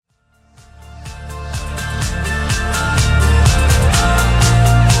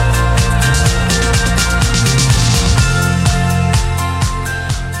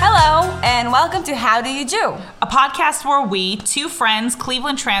to How Do You Jew? A podcast where we, two friends,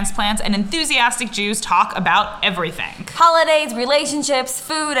 Cleveland transplants, and enthusiastic Jews talk about everything. Holidays, relationships,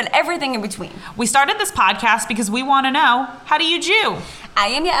 food, and everything in between. We started this podcast because we want to know, how do you Jew? I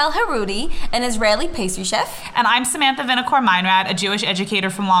am Yael Harudi, an Israeli pastry chef. And I'm Samantha Vinokur-Meinrad, a Jewish educator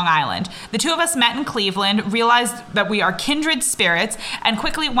from Long Island. The two of us met in Cleveland, realized that we are kindred spirits, and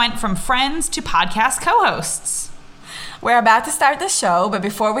quickly went from friends to podcast co-hosts. We're about to start the show, but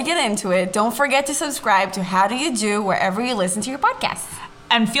before we get into it, don't forget to subscribe to How Do You Jew wherever you listen to your podcasts.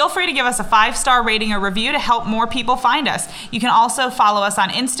 And feel free to give us a 5-star rating or review to help more people find us. You can also follow us on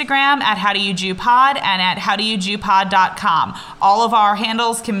Instagram at HowDoYouJewPod and at HowDoYouJewPod.com. All of our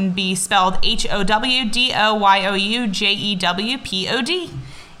handles can be spelled HowDoYoujewPod.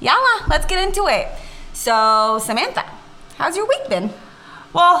 Yalla, let's get into it. So, Samantha, how's your week been?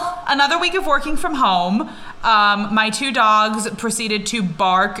 Well, another week of working from home. My two dogs proceeded to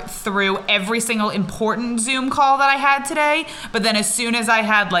bark through every single important Zoom call that I had today. But then as soon as I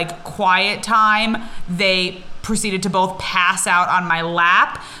had quiet time, they proceeded to both pass out on my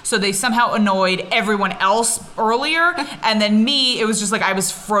lap. So they somehow annoyed everyone else earlier. And then me, it was just I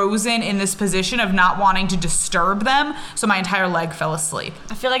was frozen in this position of not wanting to disturb them. So my entire leg fell asleep.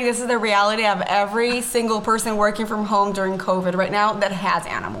 I feel like this is the reality of every single person working from home during COVID right now that has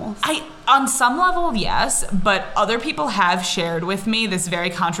animals. On some level, yes, but other people have shared with me this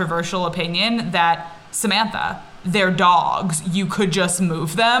very controversial opinion that, Samantha, they're dogs. You could just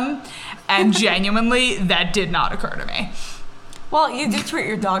move them. And genuinely, that did not occur to me. Well, you do treat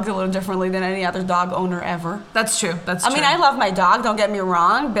your dogs a little differently than any other dog owner ever. That's true. I mean, I love my dog, don't get me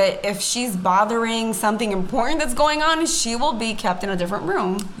wrong, but if she's bothering something important that's going on, she will be kept in a different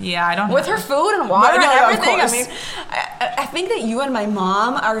room. Yeah, I don't know. With her food and water and everything. Of course. I mean, I think that you and my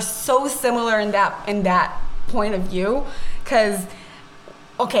mom are so similar in that point of view, because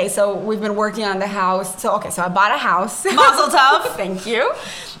okay, so we've been working on the house. So I bought a house. Mazel tov. Thank you.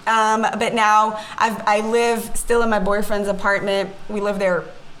 But now I live still in my boyfriend's apartment. We live there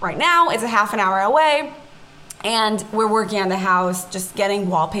right now. It's a half an hour away. And we're working on the house, just getting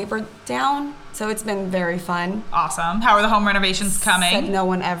wallpaper down. So it's been very fun. Awesome. How are the home renovations coming? Said no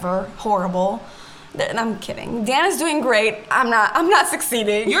one ever. Horrible. And I'm kidding. Dan is doing great. I'm not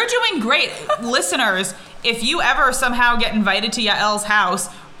succeeding. You're doing great. Listeners, if you ever somehow get invited to Yael's house,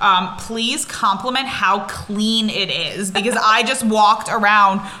 please compliment how clean it is, because I just walked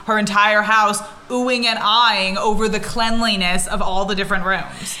around her entire house oohing and eyeing over the cleanliness of all the different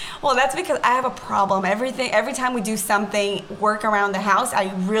rooms. Well, that's because I have a problem. Every time we do something, work around the house,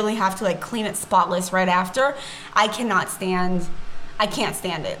 I really have to clean it spotless right after. I can't stand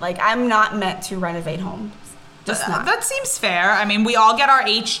it. I'm not meant to renovate homes. Just not. That seems fair. I mean, we all get our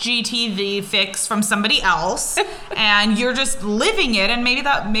HGTV fix from somebody else, and you're just living it, and maybe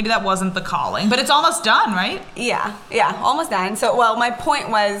that wasn't the calling, but it's almost done, right? Yeah, almost done. So, my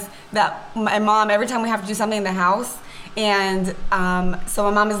point was that my mom, every time we have to do something in the house, and so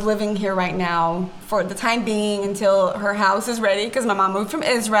my mom is living here right now for the time being until her house is ready, because my mom moved from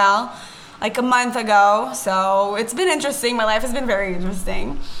Israel a month ago, so it's been interesting. My life has been very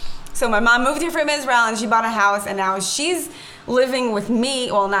interesting. So my mom moved here from Israel and she bought a house, and now she's living with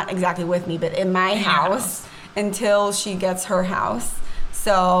me. Well, not exactly with me, but in my house until she gets her house.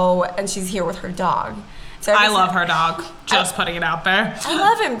 So, and she's here with her dog. So I love her dog. Just putting it out there. I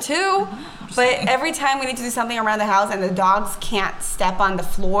love him too. But every time we need to do something around the house and the dogs can't step on the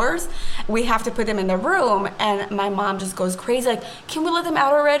floors, we have to put them in the room. And my mom just goes crazy. Can we let them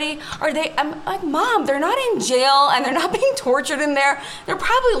out already? I'm like, Mom, they're not in jail and they're not being tortured in there. They're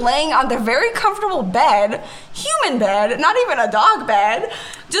probably laying on the very comfortable bed, human bed, not even a dog bed,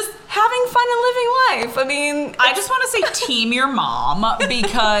 just having fun and living life. I mean, I just want to say team your mom,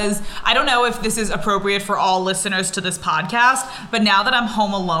 because I don't know if this is appropriate for all listeners to this podcast, but now that I'm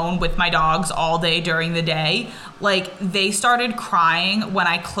home alone with my dogs all day during the day, they started crying when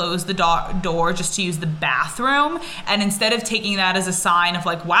I closed the door just to use the bathroom. And instead of taking that as a sign of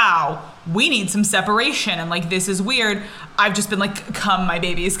wow, we need some separation and this is weird, I've just been come my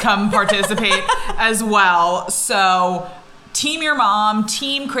babies, come participate as well. So team your mom,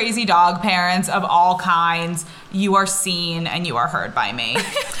 team crazy dog parents of all kinds. You are seen and you are heard by me.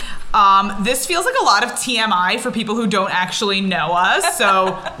 This feels like a lot of TMI for people who don't actually know us.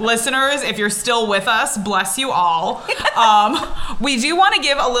 So listeners, if you're still with us, bless you all. We do want to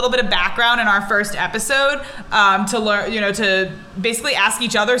give a little bit of background in our first episode to learn, to basically ask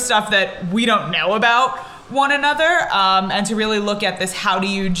each other stuff that we don't know about one another, and to really look at this how do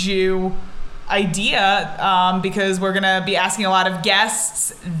you Jew idea, because we're going to be asking a lot of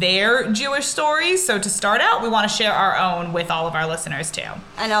guests their Jewish stories. So to start out, we want to share our own with all of our listeners too.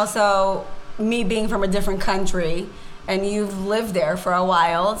 And also, me being from a different country, and you've lived there for a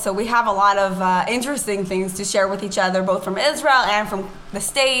while, so we have a lot of interesting things to share with each other, both from Israel and from the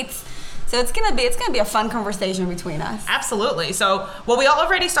States. So it's gonna be a fun conversation between us. Absolutely. So, well, we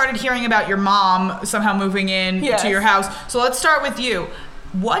already started hearing about your mom somehow moving in Yes. to your house. So let's start with you.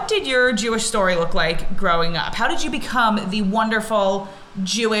 What did your Jewish story look like growing up? How did you become the wonderful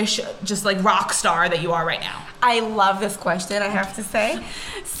Jewish, just like rock star that you are right now? I love this question, I have to say.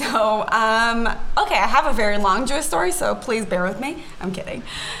 So, okay, I have a very long Jewish story, so please bear with me. I'm kidding.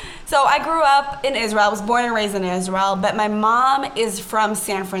 So I grew up in Israel. I was born and raised in Israel, but my mom is from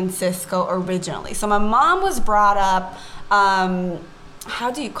San Francisco originally. So my mom was brought up,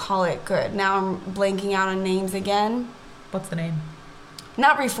 how do you call it? Good. Now I'm blanking out on names again. What's the name?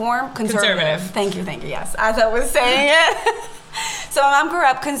 Not reform, conservative. Conservative. Thank you, yes. As I was saying it. So my mom grew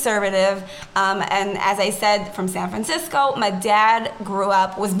up conservative, and as I said, from San Francisco. My dad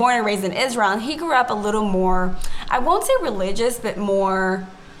was born and raised in Israel, and he grew up a little more, I won't say religious, but more,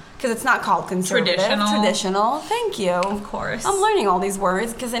 because it's not called conservative. Traditional. Thank you. Of course. I'm learning all these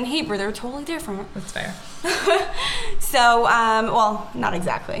words, because in Hebrew, they're totally different. That's fair. So, well, not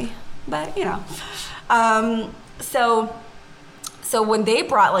exactly, but, you know. So when they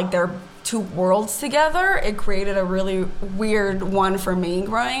brought, like, their two worlds together, it created a really weird one for me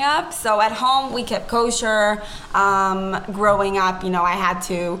growing up. So at home, we kept kosher. Growing up, you know, I had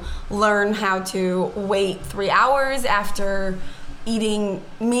to learn how to wait 3 hours after eating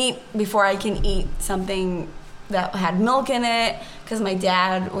meat before I can eat something that had milk in it, because my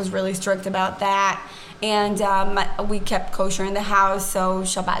dad was really strict about that. And we kept kosher in the house, so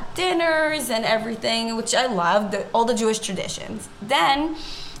Shabbat dinners and everything, which I loved, all the Jewish traditions. Then,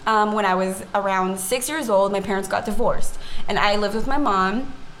 when I was around 6 years old, my parents got divorced, and I lived with my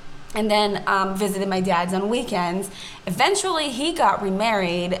mom, and then visited my dad's on weekends. Eventually, he got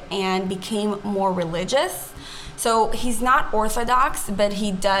remarried and became more religious. So he's not Orthodox, but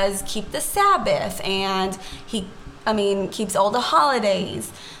he does keep the Sabbath, and keeps all the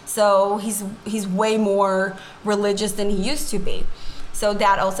holidays. So he's way more religious than he used to be. So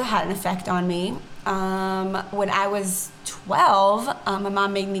that also had an effect on me. When I was 12, my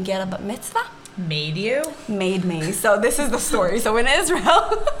mom made me get a bat mitzvah. Made you? Made me. So this is the story. So in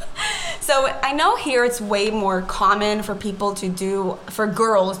Israel, so I know here it's way more common for girls to do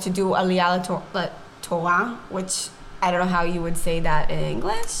Aliyah Torah, which I don't know how you would say that in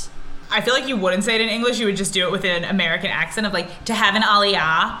English. I feel like you wouldn't say it in English. You would just do it with an American accent of like, to have an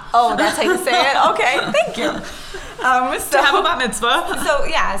aliyah. Oh, that's how you say it? Okay, thank you. To have a bat mitzvah. So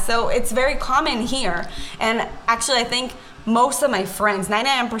yeah, so it's very common here. And actually, I think most of my friends,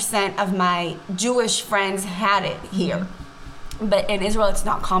 99% of my Jewish friends had it here. But in Israel, it's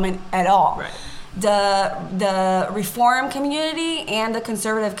not common at all. Right. The Reform community and the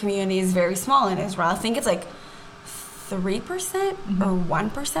conservative community is very small in Israel. I think it's like 3% or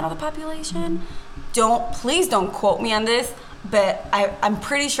 1% of the population. Please don't quote me on this, but I'm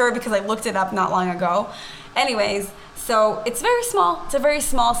pretty sure because I looked it up not long ago. Anyways, so it's very small. It's a very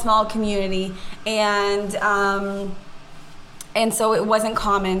small community, and so it wasn't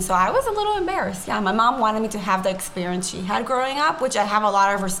common. So I was a little embarrassed. Yeah, my mom wanted me to have the experience she had growing up, which I have a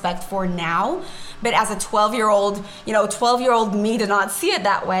lot of respect for now. But as a 12-year-old, 12-year-old me did not see it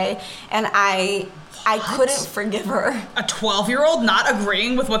that way, and I couldn't forgive her. A 12-year-old not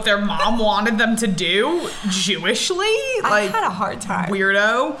agreeing with what their mom wanted them to do Jewishly? I had a hard time.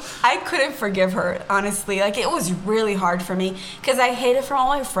 Weirdo. I couldn't forgive her, honestly. Like, it was really hard for me because I hid it from all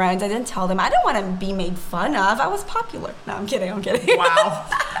my friends. I didn't tell them. I didn't want to be made fun of. I was popular. No, I'm kidding. Wow.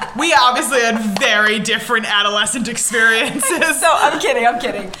 We obviously had very different adolescent experiences. So, I'm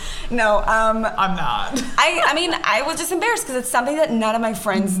kidding. No, I'm not. I was just embarrassed because it's something that none of my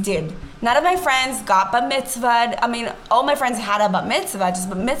friends did. None of my friends got bat mitzvah. All my friends had a bat mitzvah, just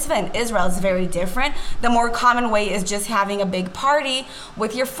bat mitzvah in Israel is very different. The more common way is just having a big party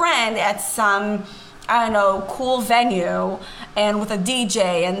with your friend at some, cool venue and with a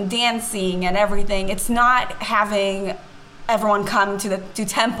DJ and dancing and everything. It's not having everyone come to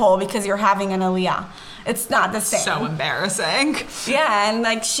temple because you're having an aliyah. It's not the same. So embarrassing. Yeah, and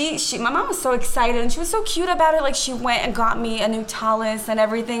like my mom was so excited and she was so cute about it. Like she went and got me a new tallis and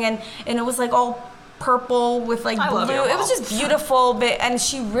everything, and it was like all purple with like blue. It was just beautiful, and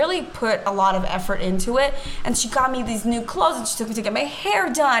she really put a lot of effort into it. And she got me these new clothes and she took me to get my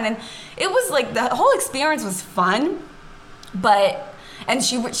hair done, and it was like the whole experience was fun, and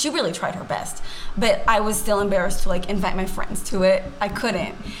she really tried her best. But I was still embarrassed to like invite my friends to it. I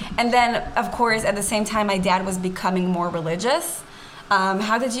couldn't. And then, of course, at the same time, my dad was becoming more religious.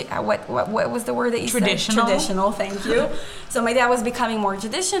 How did you? What was the word that you Traditional. said? Traditional. Thank you. So my dad was becoming more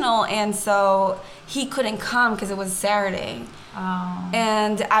traditional, and so he couldn't come because it was Saturday. Oh.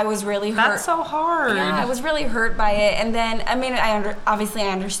 And I was really hurt. That's so hard. Yeah, I was really hurt by it. And then, I mean, obviously I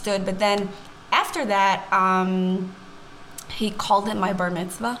understood, but then after that, he called it my bar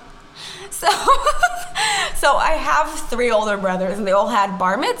mitzvah. So, so I have 3 older brothers, and they all had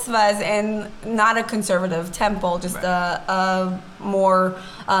bar mitzvahs, and not a conservative temple, just a more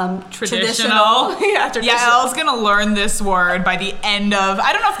traditional. Yeah, traditional. Yeah, Elle's gonna learn this word by the end of,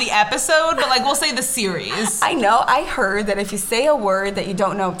 I don't know if the episode, but like we'll say the series. I know. I heard that if you say a word that you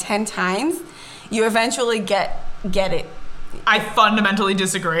don't know 10 times, you eventually get it. I fundamentally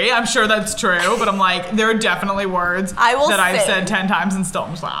disagree. I'm sure that's true, but I'm like, there are definitely words that I've said 10 times and still,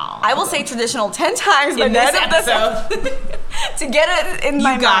 wow. I will say traditional 10 times by in the this end of this episode to get it in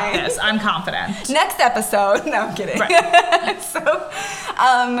my mind. You got this. I'm confident. Next episode. No, I'm kidding. Right.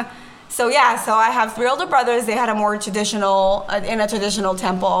 So I have 3 older brothers. They had a more traditional, in a traditional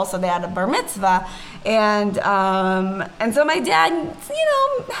temple, so they had a bar mitzvah. And so my dad,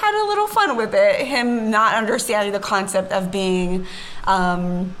 had a little fun with it. Him not understanding the concept of being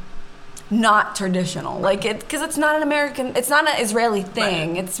not traditional, like because it's not an Israeli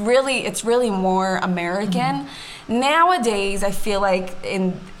thing. Right. It's really more American. Mm-hmm. Nowadays, I feel like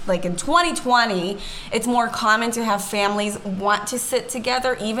in 2020, it's more common to have families want to sit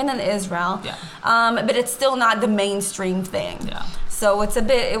together, even in Israel. Yeah. But it's still not the mainstream thing. Yeah. So it's a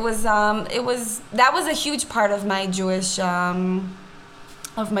bit. That was a huge part of my Jewish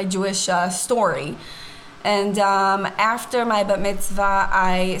story. And after my bat mitzvah,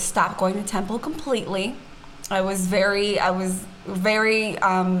 I stopped going to temple completely. I was very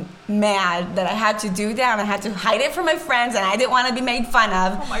mad that I had to do that, and I had to hide it from my friends, and I didn't want to be made fun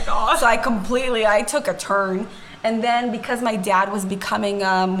of. Oh my God. So I took a turn. And then because my dad was becoming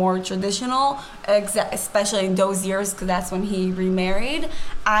more traditional, especially in those years, because that's when he remarried,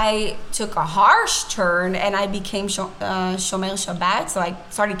 I took a harsh turn and I became Shomer Shabbat. So I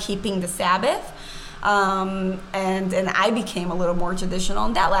started keeping the Sabbath. And I became a little more traditional,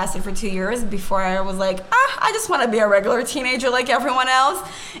 and that lasted for 2 years before I was like, I just want to be a regular teenager like everyone else.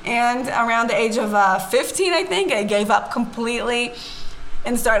 And around the age of 15, I think, I gave up completely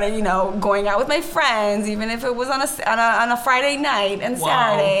and started, going out with my friends, even if it was on a Friday night and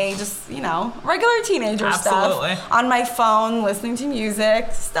Saturday, just, regular teenager stuff on my phone, listening to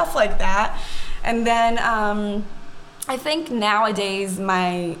music, stuff like that. And then I think nowadays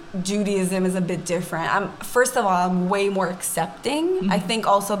my Judaism is a bit different. First of all, I'm way more accepting. Mm-hmm. I think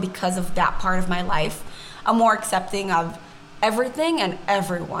also because of that part of my life, I'm more accepting of everything and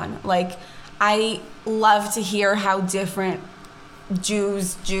everyone. Like, I love to hear how different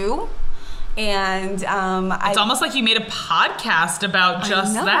Jews Jew, and it's almost like you made a podcast about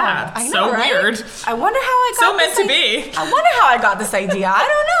just that. I know, so right? Weird. I wonder how I got so meant to be. I wonder how I got this idea. I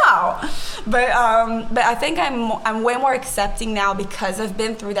don't know, but I think I'm way more accepting now because I've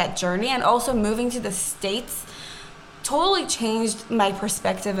been through that journey, and also moving to the States totally changed my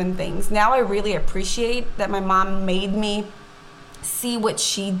perspective on things. Now I really appreciate that my mom made me see what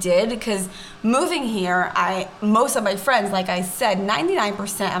she did, because moving here, most of my friends, like I said,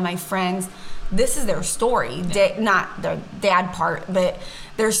 99% of my friends, this is their story. Not their dad part, but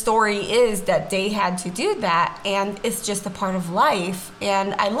their story is that they had to do that, and it's just a part of life.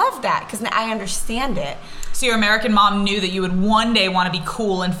 And I love that because I understand it. So your American mom knew that you would one day want to be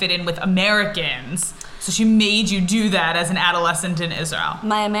cool and fit in with Americans. So she made you do that as an adolescent in Israel.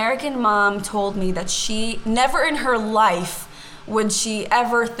 My American mom told me that she never in her life would she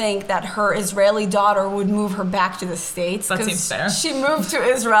ever think that her Israeli daughter would move her back to the States. That seems fair. She moved to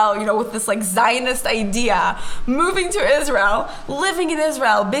Israel, with this Zionist idea, moving to Israel, living in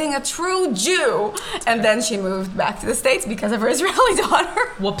Israel, being a true Jew, and then she moved back to the States because of her Israeli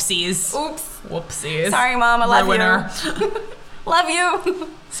daughter. Whoopsies. Oops. Whoopsies. Sorry, Mom, I love you. Love you.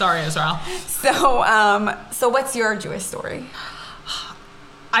 Sorry, Israel. So what's your Jewish story?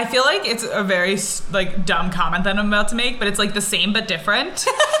 I feel like it's a very dumb comment that I'm about to make, but it's the same but different.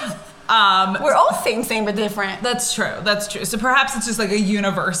 We're all same but different. That's true. So perhaps it's just a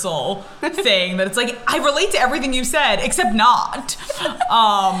universal thing that it's I relate to everything you said, except not.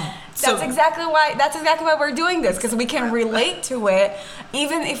 That's exactly why we're doing this, because we can relate to it,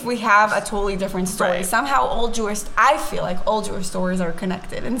 even if we have a totally different story. Right. Somehow I feel like all Jewish stories are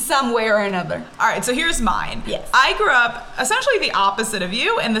connected in some way or another. All right, so here's mine. Yes. I grew up essentially the opposite of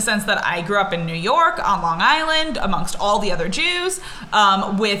you, in the sense that I grew up in New York on Long Island amongst all the other Jews,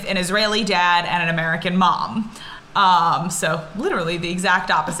 with an Israeli dad and an American mom. So literally the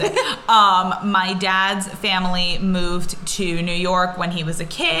exact opposite. My dad's family moved to New York when he was a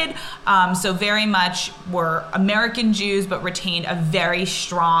kid. So very much were American Jews, but retained a very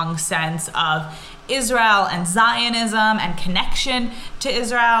strong sense of Israel and Zionism and connection to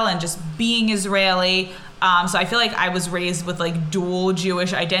Israel and just being Israeli. So I feel like I was raised with like dual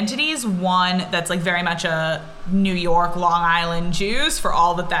Jewish identities. One that's like very much a New York, Long Island Jews for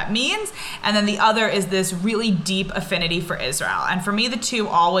all that means. And then the other is this really deep affinity for Israel. And for me, the two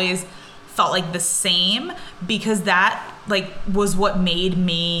always felt like the same because that like was what made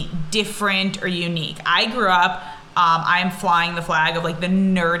me different or unique. I grew up I am flying the flag of like the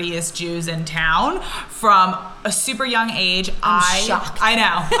nerdiest Jews in town from a super young age. I'm shocked. I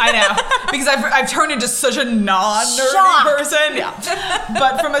know, because I've turned into such a non-nerdy person. Yeah,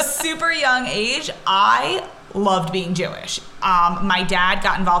 but from a super young age, I loved being Jewish. My dad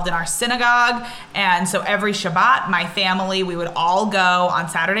got involved in our synagogue, and so every Shabbat, my family, we would all go on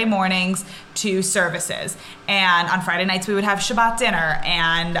Saturday mornings to services, and on Friday nights we would have Shabbat dinner.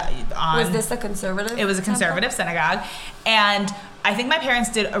 And was this a conservative? It was a conservative synagogue, and I think my parents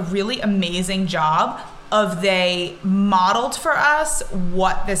did a really amazing job of they modeled for us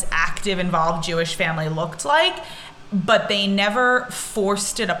what this active, involved Jewish family looked like, but they never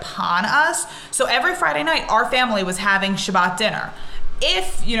forced it upon us. So every Friday night, our family was having Shabbat dinner.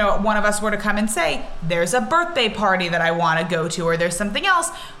 If, you know, one of us were to come and say, there's a birthday party that I want to go to, or there's something else,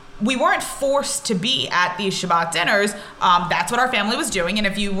 we weren't forced to be at these Shabbat dinners. That's what our family was doing. And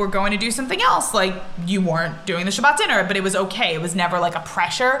if you were going to do something else, like you weren't doing the Shabbat dinner, but it was okay. It was never like a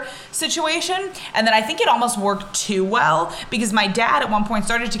pressure situation. And then I think it almost worked too well because my dad at one point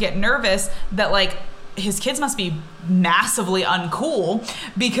started to get nervous that like his kids must be massively uncool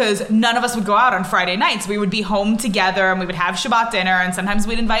because none of us would go out on Friday nights. We would be home together and we would have Shabbat dinner, and sometimes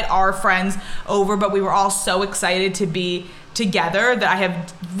we'd invite our friends over, but we were all so excited to be together that I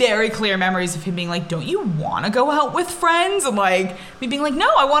have very clear memories of him being like, don't you want to go out with friends? And like me being like,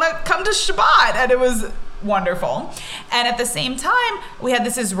 no, I want to come to Shabbat. And it was wonderful. And at the same time, we had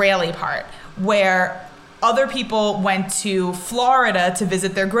this Israeli part where other people went to Florida to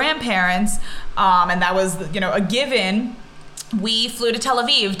visit their grandparents, and that was, you know, a given. We flew to Tel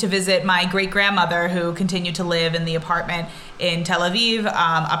Aviv to visit my great-grandmother who continued to live in the apartment in Tel Aviv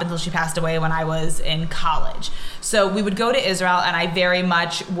up until she passed away when I was in college. So we would go to Israel, and I very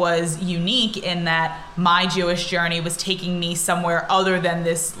much was unique in that my Jewish journey was taking me somewhere other than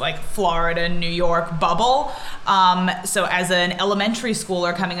this like Florida, New York bubble. So as an elementary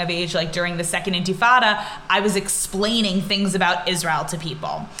schooler coming of age, like during the Second Intifada, I was explaining things about Israel to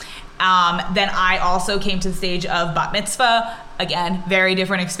people. Then I also came to the stage of bat mitzvah. Again, very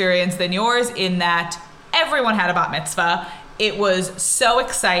different experience than yours in that everyone had a bat mitzvah. It was so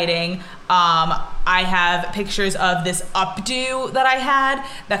exciting. I have pictures of this updo that I had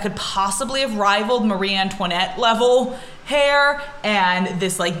that could possibly have rivaled Marie Antoinette level hair, and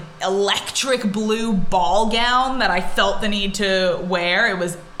this like electric blue ball gown that I felt the need to wear. It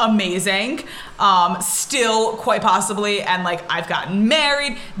was amazing. Still quite possibly, and like I've gotten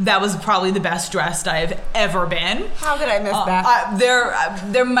married. That was probably the best dressed I've ever been. How could I miss that?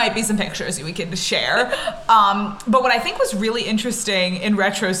 There might be some pictures we could share. But what I think was really interesting in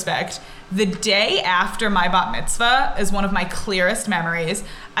retrospect, the day after my bat mitzvah is one of my clearest memories.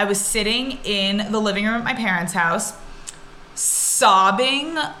 I was sitting in the living room at my parents' house,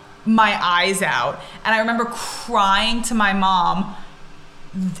 sobbing my eyes out. And I remember crying to my mom,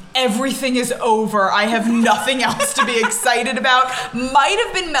 everything is over. I have nothing else to be excited about. Might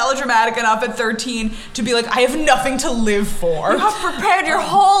have been melodramatic enough at 13 to be like, I have nothing to live for. You have prepared your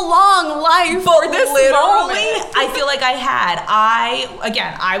whole long life for this literally, moment. I feel like I had.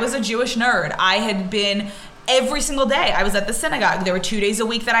 I was a Jewish nerd. I had been every single day. I was at the synagogue. There were 2 days a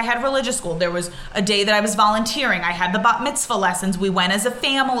week that I had religious school. There was a day that I was volunteering. I had the bat mitzvah lessons. We went as a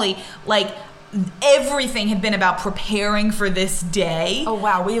family. Like, everything had been about preparing for this day. Oh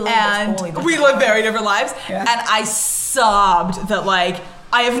wow, we live very different lives. Yeah. And I sobbed that like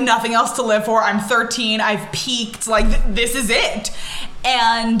I have nothing else to live for. I'm 13. I've peaked. Like this is it.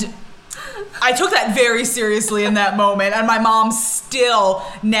 And I took that very seriously in that moment, and my mom still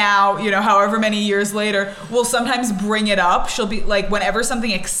now, you know, however many years later, will sometimes bring it up. She'll be like, whenever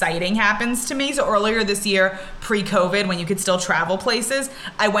something exciting happens to me. So earlier this year, pre-COVID, when you could still travel places,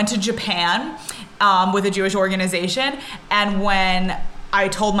 I went to Japan with a Jewish organization, and when I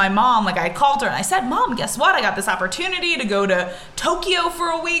told my mom, like I called her and I said, Mom, guess what? I got this opportunity to go to Tokyo for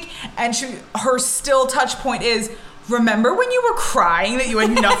a week, and her still touch point is, remember when you were crying that you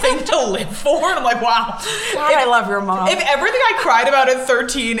had nothing to live for? And I'm like, wow. God, I love your mom. If everything I cried about at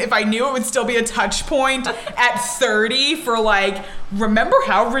 13, if I knew it would still be a touch point at 30 for like, remember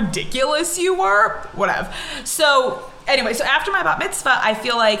how ridiculous you were? Whatever. So anyway, so after my bat mitzvah, I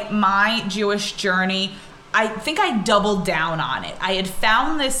feel like my Jewish journey, I think I doubled down on it. I had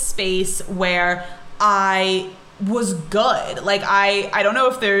found this space where I was good. Like I don't know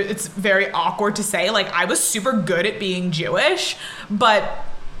if it's very awkward to say, like I was super good at being Jewish, but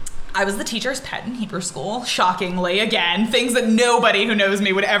I was the teacher's pet in Hebrew school, shockingly, again, things that nobody who knows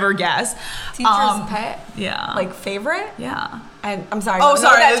me would ever guess. Teacher's pet? Yeah. Like favorite? Yeah. And I'm sorry. Oh,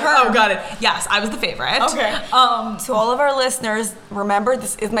 sorry. That term. Oh, got it. Yes, I was the favorite. Okay. To all of our listeners, remember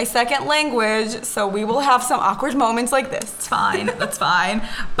this is my second language, so we will have some awkward moments like this. It's fine. That's fine.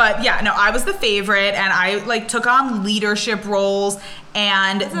 But yeah, no, I was the favorite, and I like took on leadership roles,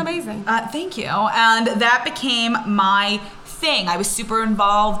 and That's amazing. Thank you. And that became my thing. I was super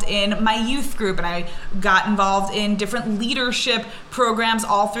involved in my youth group, and I got involved in different leadership programs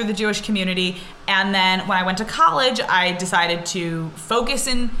all through the Jewish community. And then when I went to college, I decided to focus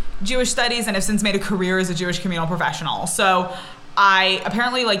in Jewish studies and have since made a career as a Jewish communal professional. So I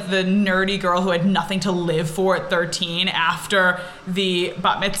apparently, like the nerdy girl who had nothing to live for at 13 after the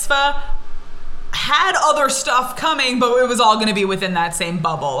bat mitzvah, had other stuff coming, but it was all going to be within that same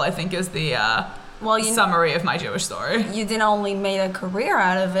bubble, I think is the summary of my Jewish story. You didn't only made a career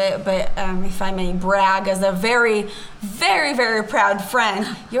out of it, but if I may brag as a very, very, very proud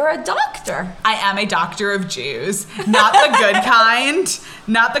friend, you're a doctor. I am a doctor of Jews. Not the good kind.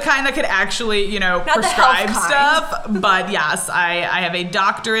 Not the kind that could actually, prescribe stuff. But yes, I have a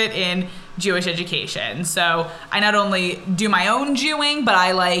doctorate in Jewish education. So I not only do my own Jewing, but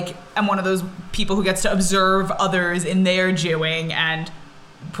I am one of those people who gets to observe others in their Jewing and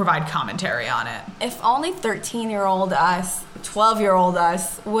provide commentary on it. If only 13-year-old us, 12-year-old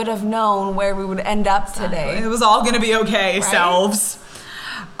us would have known where we would end up today. It was all going to be okay, right? Selves.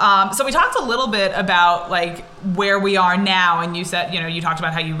 So we talked a little bit about where we are now, and you said, you talked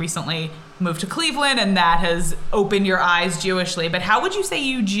about how you recently moved to Cleveland and that has opened your eyes Jewishly. But how would you say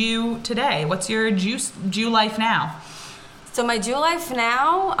you Jew today? What's your Jew life now? So my Jew life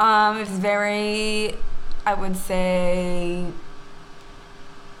now is very, I would say,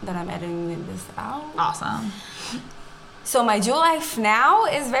 that I'm editing this out. Awesome. So my Jew life now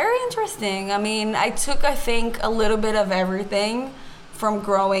is very interesting. I mean, I think, a little bit of everything from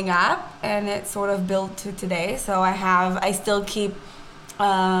growing up, and it sort of built to today. So I still keep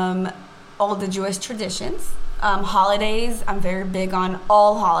all the Jewish traditions. Holidays, I'm very big on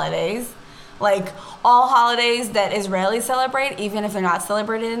all holidays. Like all holidays that Israelis celebrate, even if they're not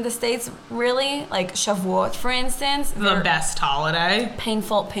celebrated in the States, really. Like Shavuot, for instance. The best holiday.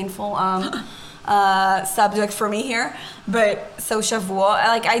 Painful subject for me here. But so Shavuot,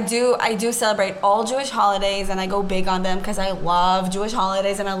 I do celebrate all Jewish holidays, and I go big on them because I love Jewish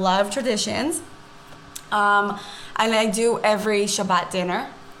holidays and I love traditions. And I do every Shabbat dinner.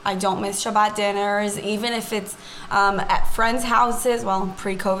 I don't miss Shabbat dinners, even if it's at friends' houses,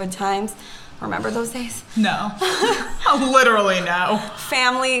 pre-COVID times. Remember those days? No. Literally no.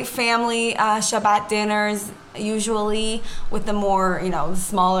 Family Shabbat dinners, usually with the more,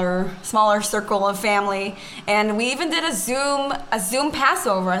 smaller circle of family. And we even did a Zoom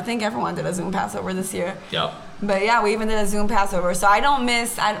Passover. I think everyone did a Zoom Passover this year. Yep. But yeah, we even did a Zoom Passover. So I don't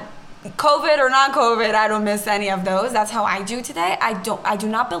miss, COVID or not COVID, I don't miss any of those. That's how I do today. I do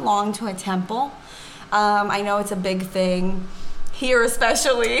not belong to a temple. I know it's a big thing here,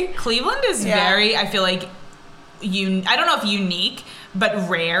 especially. Cleveland is very, I feel like, I don't know if unique, but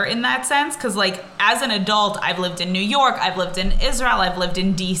rare in that sense. Because as an adult, I've lived in New York, I've lived in Israel, I've lived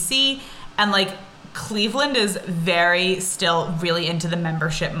in DC, and Cleveland is still really into the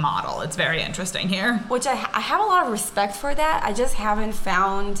membership model. It's very interesting here. Which I have a lot of respect for that. I just haven't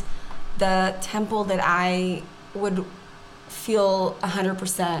found the temple that I would feel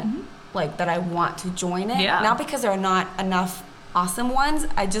 100% that I want to join it. Yeah. Not because there are not enough awesome ones.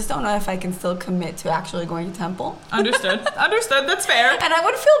 I just don't know if I can still commit to actually going to temple. Understood. That's fair. And I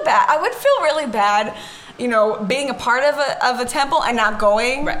would feel bad. I would feel really bad, being a part of a temple and not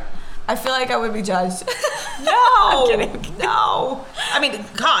going. Right. I feel like I would be judged. No. I'm kidding. No. I mean,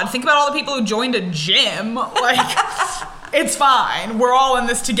 God, think about all the people who joined a gym. It's fine. We're all in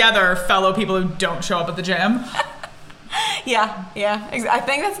this together, fellow people who don't show up at the gym. Yeah. I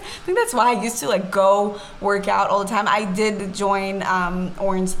think that's why I used to go work out all the time. I did join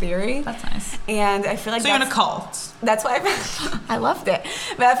Orange Theory. That's nice. And I feel like you're in a cult. That's why I loved it.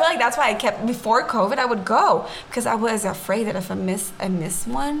 But I feel like that's why I kept, before COVID, I would go because I was afraid that if I miss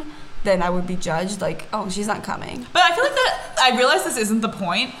one, then I would be judged like, oh, she's not coming. But I feel like I realize this isn't the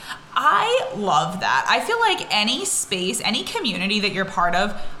point. I love that. I feel like any space, any community that you're part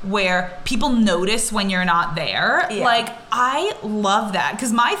of where people notice when you're not there, like, I love that.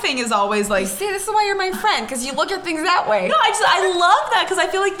 Because my thing is always like... See, this is why you're my friend, because you look at things that way. No, I love that, because I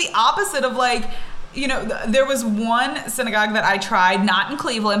feel like the opposite of like... You know, there was one synagogue that I tried, not in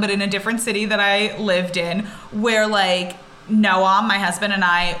Cleveland, but in a different city that I lived in, where like Noam, my husband, and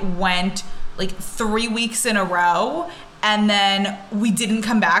I went like 3 weeks in a row, and then we didn't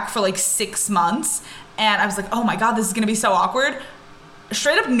come back for like 6 months. And I was like, oh my God, this is going to be so awkward.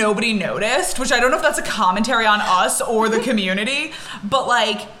 Straight up, nobody noticed, which I don't know if that's a commentary on us or the community, but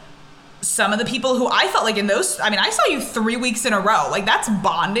like some of the people who I felt like in those, I mean, I saw you 3 weeks in a row. Like, that's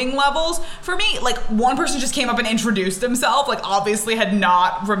bonding levels. For me, like, one person just came up and introduced himself, like, obviously had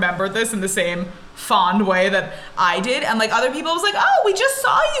not remembered this in the same fond way that I did. And, like, other people was like, oh, we just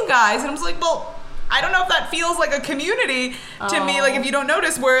saw you guys. And I was like, well, I don't know if that feels like a community to me, like, if you don't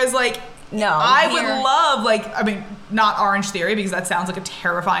notice. Whereas, like, no, I would love, like, I mean, not Orange Theory, because that sounds like a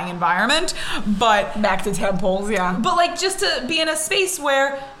terrifying environment, but... Back to temples, yeah. But, like, just to be in a space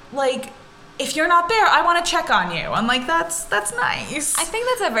where, like, if you're not there, I want to check on you. I'm like, that's nice. I think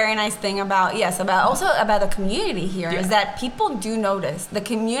that's a very nice thing about the community here, is that people do notice. The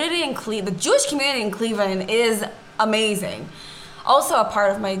community in the Jewish community in Cleveland is amazing. Also, a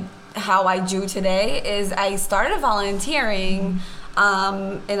part of how I Jew today is I started volunteering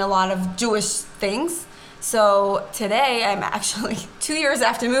in a lot of Jewish things. So today, I'm actually 2 years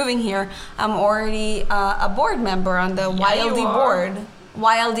after moving here, I'm already a board member on the YLD board.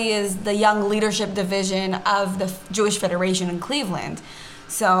 YLD is the Young Leadership Division of the Jewish Federation in Cleveland.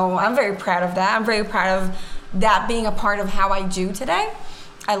 So I'm very proud of that. I'm very proud of that being a part of how I Jew today.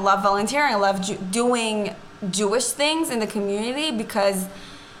 I love volunteering. I love doing Jewish things in the community, because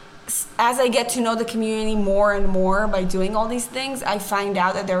as I get to know the community more and more by doing all these things, I find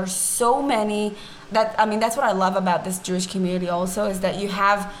out that there are so many that's what I love about this Jewish community also, is that you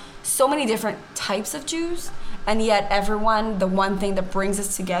have so many different types of Jews. And yet everyone, the one thing that brings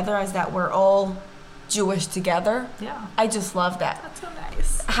us together is that we're all Jewish together. Yeah. I just love that. That's so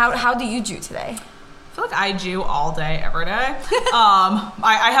nice. How do you Jew today? I feel like I Jew all day, every day.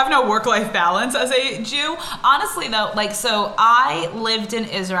 I have no work-life balance as a Jew. Honestly, though, like, so I lived in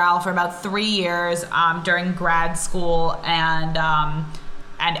Israel for about 3 years during grad school and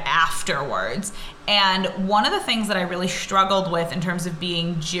afterwards. And one of the things that I really struggled with in terms of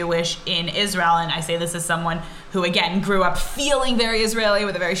being Jewish in Israel, and I say this as someone who, again, grew up feeling very Israeli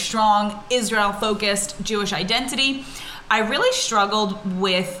with a very strong Israel-focused Jewish identity, I really struggled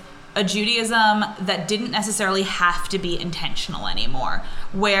with a Judaism that didn't necessarily have to be intentional anymore,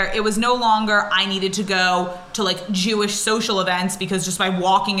 where it was no longer I needed to go to like Jewish social events because just by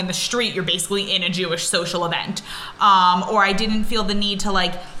walking in the street, you're basically in a Jewish social event. Or I didn't feel the need to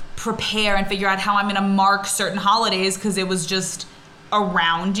like prepare and figure out how I'm gonna mark certain holidays because it was just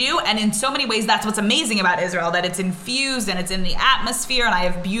around you. And in so many ways, that's what's amazing about Israel, that it's infused and it's in the atmosphere, and I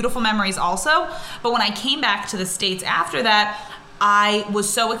have beautiful memories also. But when I came back to the States after that, I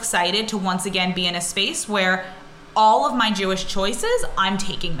was so excited to once again be in a space where all of my Jewish choices, I'm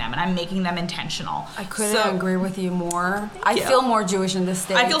taking them and I'm making them intentional. I couldn't agree with you more. I feel more Jewish in the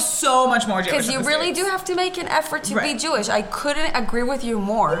States. I feel so much more Jewish. Because you really do have to make an effort to be Jewish. I couldn't agree with you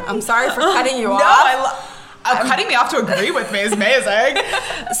more. I'm sorry for cutting you off. Cutting me off to agree with me is amazing.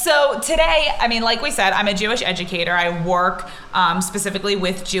 So today, I mean, like we said, I'm a Jewish educator. I work specifically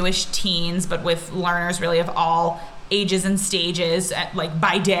with Jewish teens, but with learners really of all ages and stages, like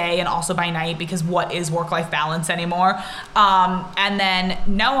by day and also by night, because what is work-life balance anymore? And then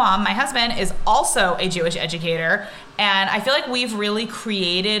Noam, my husband, is also a Jewish educator. And I feel like we've really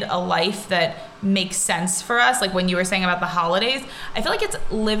created a life that makes sense for us. Like when you were saying about the holidays, I feel like it's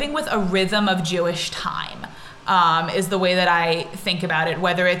living with a rhythm of Jewish time is the way that I think about it,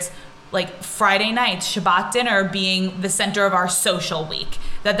 whether it's like Friday nights, Shabbat dinner being the center of our social week.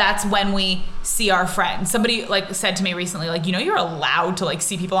 That's when we see our friends. Somebody like said to me recently, like, you know, you're allowed to like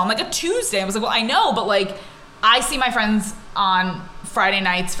see people on like a Tuesday. I was like, well, I know, but like I see my friends on Friday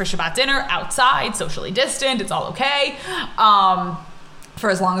nights for Shabbat dinner outside, socially distant. It's all okay for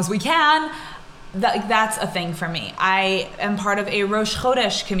as long as we can. That's a thing for me. I am part of a Rosh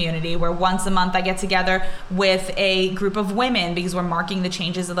Chodesh community where once a month I get together with a group of women because we're marking the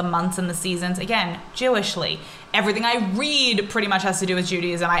changes of the months and the seasons, again, Jewishly. Everything I read pretty much has to do with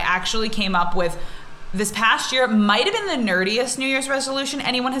Judaism. I actually came up with, this past year, might have been the nerdiest New Year's resolution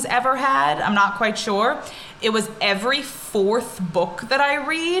anyone has ever had. I'm not quite sure. It was every fourth book that I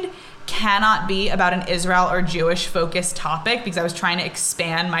read cannot be about an Israel or Jewish focused topic because I was trying to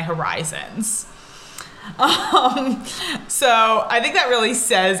expand my horizons. So I think that really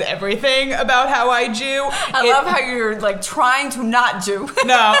says everything about how I Jew. I love how you're like trying to not Jew.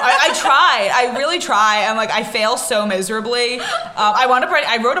 No, I try. I really try. And like, I fail so miserably.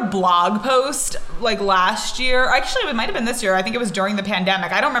 I wrote a blog post like last year. Actually, it might have been this year. I think it was during the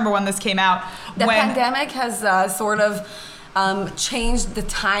pandemic. I don't remember when this came out. The pandemic has sort of changed the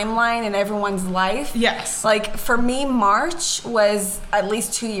timeline in everyone's life. Yes. Like for me, March was at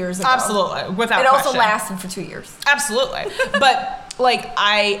least 2 years ago. Absolutely, without It also question. lasted for 2 years. Absolutely. But like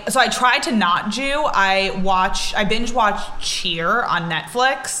I tried to not Jew. I binge watch Cheer on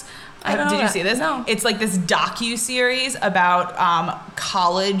Netflix. Did you see this? No. It's like this docu-series about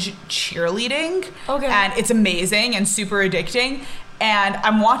college cheerleading. Okay. And it's amazing and super addicting. And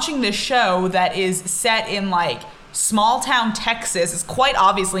I'm watching this show that is set in like small town Texas. Is quite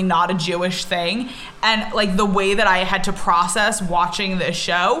obviously not a Jewish thing. And like the way that I had to process watching this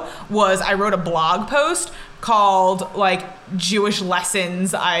show was I wrote a blog post called like Jewish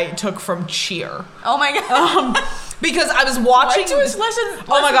lessons I took from Cheer. Oh my God. Because I was watching Jewish lessons.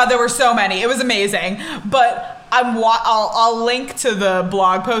 Oh my God, there were so many. It was amazing. But I'll link to the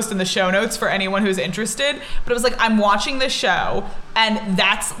blog post in the show notes for anyone who's interested. But it was like, I'm watching this show, and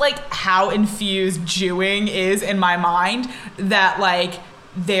that's like how infused Jewing is in my mind. That like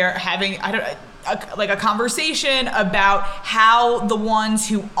they're having a conversation about how the ones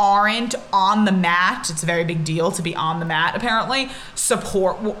who aren't on the mat, it's a very big deal to be on the mat apparently,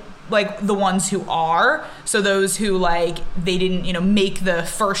 support like the ones who are. So those who like they didn't make the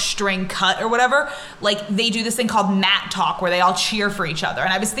first string cut or whatever, like they do this thing called mat talk where they all cheer for each other.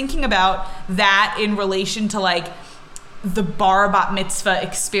 And I was thinking about that in relation to like the bar bat mitzvah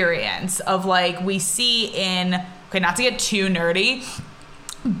experience of like we see in, okay, not to get too nerdy,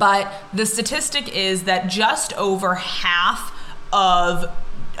 but the statistic is that just over half of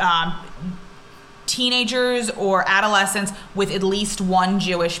teenagers or adolescents with at least one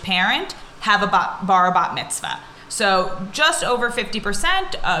Jewish parent have a bar bat mitzvah. So just over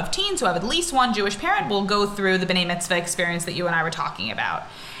 50% of teens who have at least one Jewish parent will go through the B'nai Mitzvah experience that you and I were talking about.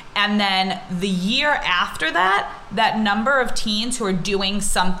 And then the year after that, that number of teens who are doing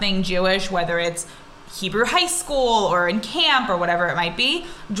something Jewish, whether it's Hebrew high school or in camp or whatever it might be,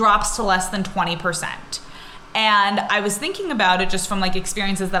 drops to less than 20%. And I was thinking about it just from like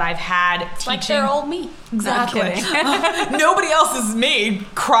experiences that I've had It's teaching. like their old me. Exactly. Nobody else is me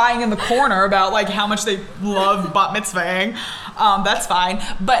crying in the corner about like how much they love bat mitzvahing. That's fine.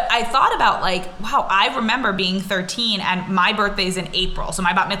 But I thought about like, wow, I remember being 13 and my birthday's in April. So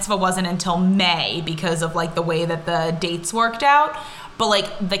my bat mitzvah wasn't until May because of like the way that the dates worked out. But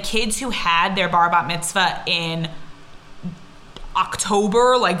like the kids who had their bar bat mitzvah in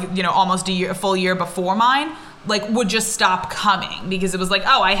October, like, almost a full year before mine, like would just stop coming because it was like,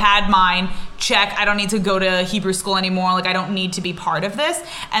 oh, I had mine, check, I don't need to go to Hebrew school anymore, like I don't need to be part of this.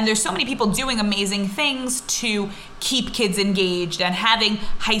 And there's so many people doing amazing things to keep kids engaged and having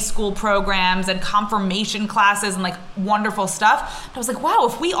high school programs and confirmation classes and like wonderful stuff. And I was like, wow,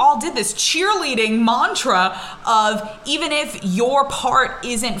 if we all did this cheerleading mantra of even if your part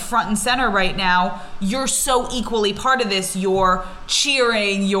isn't front and center right now, you're so equally part of this, you're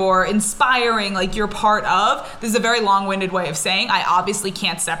cheering, you're inspiring, like you're part of. This is a very long-winded way of saying I obviously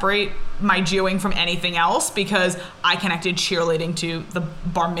can't separate my Jewing from anything else because I connected cheerleading to the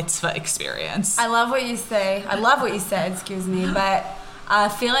bar mitzvah experience. I love what you say. I love what you said, excuse me, but I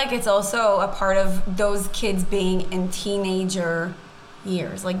feel like it's also a part of those kids being in teenager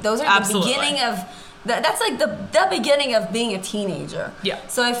years. Like those are Absolutely. The beginning of that's like the beginning of being a teenager. Yeah.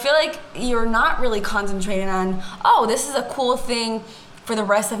 So I feel like you're not really concentrating on, oh, this is a cool thing for the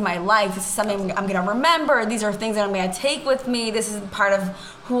rest of my life. This is something I'm going to remember. These are things that I'm going to take with me. This is part of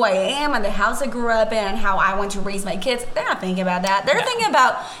who I am and the house I grew up in and how I want to raise my kids. They're not thinking about that. They're thinking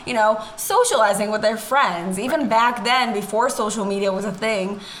about, socializing with their friends. Even back then, before social media was a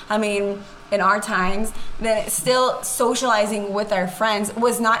thing, I mean, in our times, then still socializing with our friends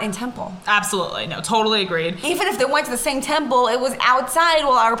was not in temple. Absolutely. No, totally agreed. Even if they went to the same temple, it was outside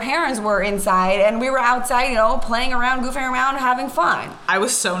while our parents were inside and we were outside, playing around, goofing around, having fun. I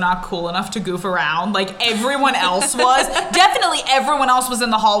was so not cool enough to goof around like everyone else was. Definitely everyone else was in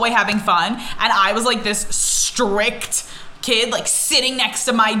the hallway having fun and I was like this strict kid like sitting next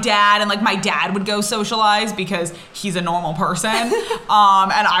to my dad and like my dad would go socialize because he's a normal person and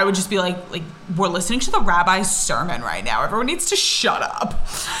I would just be like we're listening to the rabbi's sermon right now, everyone needs to shut up.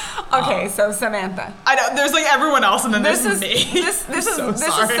 Okay, so Samantha. I know there's like everyone else, and then there's me. This is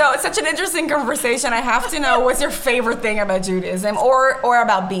such an interesting conversation. I have to know, what's your favorite thing about Judaism or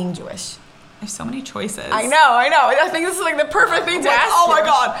about being Jewish? There's so many choices. I know. I think this is like the perfect thing to ask. Oh you. my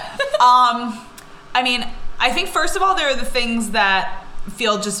god. I mean, I think first of all, there are the things that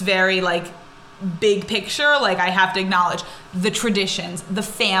feel just very like big picture. Like I have to acknowledge the traditions, the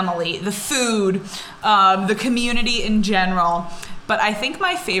family, the food, the community in general. But I think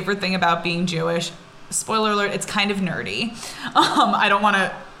my favorite thing about being Jewish, spoiler alert, it's kind of nerdy. I don't want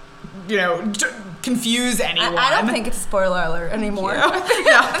to, confuse anyone. I don't think it's a spoiler alert anymore. Yeah.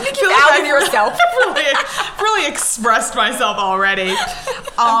 I think you've outed yourself. really expressed myself already.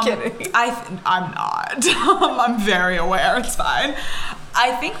 I'm kidding. I'm not. I'm very aware. It's fine.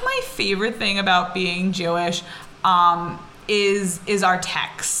 I think my favorite thing about being Jewish is our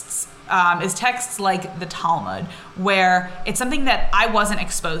texts. Is texts like the Talmud, where it's something that I wasn't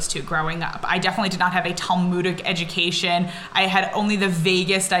exposed to growing up. I definitely did not have a Talmudic education. I had only the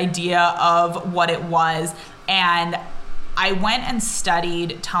vaguest idea of what it was. And I went and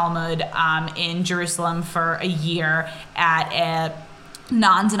studied Talmud in Jerusalem for a year at a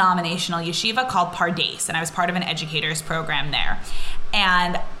non-denominational yeshiva called Pardes, and I was part of an educators program there.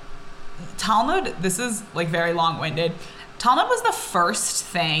 And Talmud, this is like very long-winded, Talmud was the first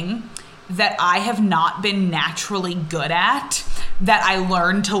thing that I have not been naturally good at that I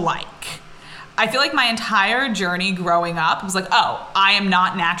learned to like. I feel like my entire journey growing up was like, oh, I am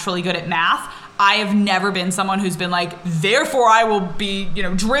not naturally good at math. I have never been someone who's been like, therefore I will be,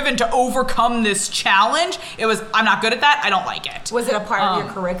 driven to overcome this challenge. It was, I'm not good at that. I don't like it. Was it a part of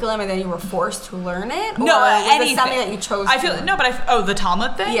your curriculum and then you were forced to learn it? Or no, was anything. it something that you chose to learn? The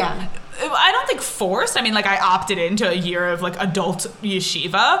Talmud thing? Yeah. I don't think forced. I mean, like I opted into a year of like adult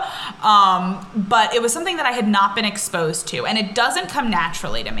yeshiva, but it was something that I had not been exposed to, and it doesn't come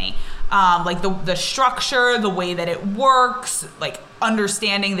naturally to me. Like the structure, the way that it works, like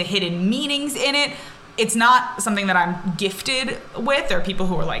understanding the hidden meanings in it. It's not something that I'm gifted with. There are people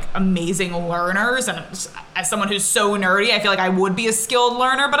who are like amazing learners, and as someone who's so nerdy, I feel like I would be a skilled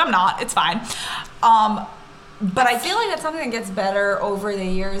learner, but I'm not. It's fine. But I feel like that's something that gets better over the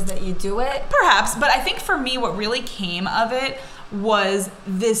years that you do it. Perhaps, but I think for me, what really came of it was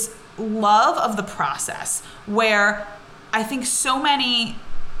this love of the process, where I think so many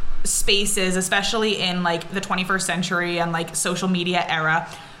spaces, especially in like the 21st century and like social media era,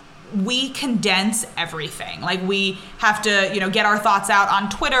 we condense everything. Like we have to, get our thoughts out on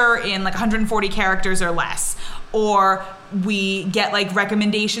Twitter in like 140 characters or less. Or we get like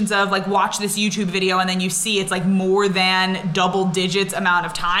recommendations of like, watch this YouTube video, and then you see it's like more than double digits amount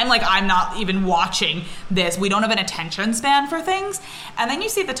of time. Like I'm not even watching this. We don't have an attention span for things. And then you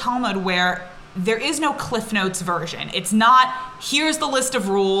see the Talmud where there is no Cliff Notes version. It's not, here's the list of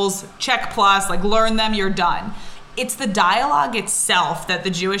rules, check plus, like learn them, you're done. It's the dialogue itself that the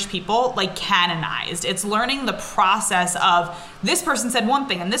Jewish people like canonized. It's learning the process of this person said one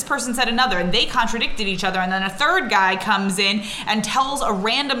thing and this person said another, and they contradicted each other, and then a third guy comes in and tells a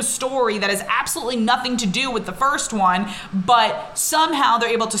random story that has absolutely nothing to do with the first one, but somehow they're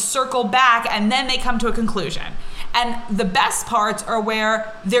able to circle back and then they come to a conclusion. And the best parts are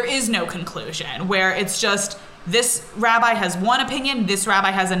where there is no conclusion, where it's just this rabbi has one opinion, this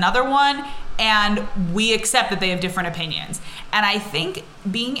rabbi has another one, and we accept that they have different opinions. And I think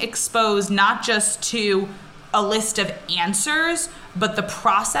being exposed not just to a list of answers, but the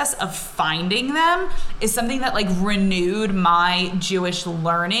process of finding them is something that like renewed my Jewish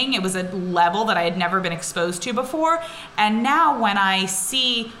learning. It was a level that I had never been exposed to before. And now when I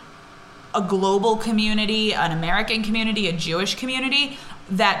see a global community, an American community, a Jewish community,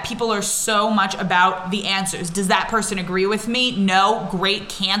 that people are so much about the answers. Does that person agree with me? No, great,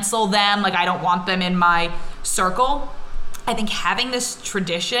 cancel them. Like I don't want them in my circle. I think having this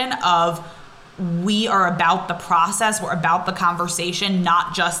tradition of we are about the process, we're about the conversation,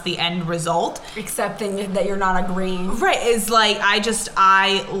 not just the end result. Accepting that you're not agreeing. Right, is like,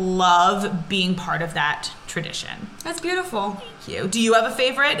 I love being part of that tradition. That's beautiful. Thank you. Do you have a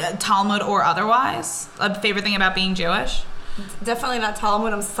favorite, Talmud or otherwise? A favorite thing about being Jewish? Definitely not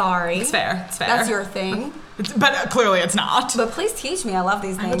Talmud, I'm sorry. It's fair. That's your thing. But clearly it's not. But please teach me. I love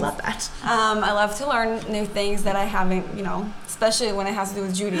these things. I would love that. I love to learn new things that I haven't, especially when it has to do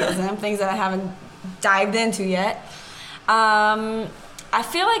with Judaism, things that I haven't dived into yet. I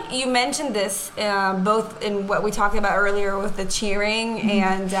feel like you mentioned this both in what we talked about earlier with the cheering,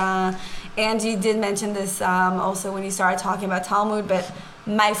 and you did mention this also when you started talking about Talmud, but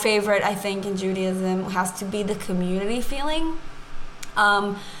my favorite, I think, in Judaism has to be the community feeling.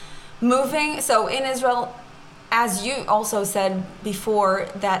 So in Israel, as you also said before,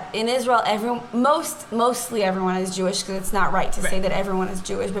 that in Israel, mostly everyone is Jewish, because it's not right to say that everyone is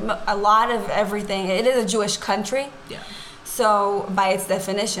Jewish, but a lot of everything, it is a Jewish country. Yeah. So by its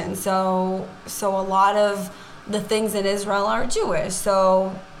definition, so a lot of the things in Israel are Jewish.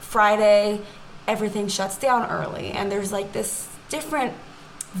 So Friday, everything shuts down early, and there's like this different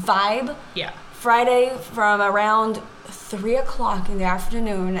vibe. Yeah. Friday from around 3 o'clock in the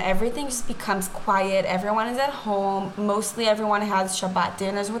afternoon, everything just becomes quiet. Everyone is at home. Mostly everyone has Shabbat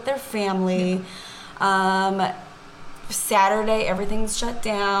dinners with their family. Saturday, everything's shut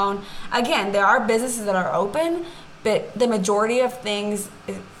down. Again, there are businesses that are open, but the majority of things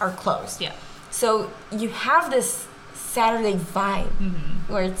are closed. Yeah. So you have this Saturday vibe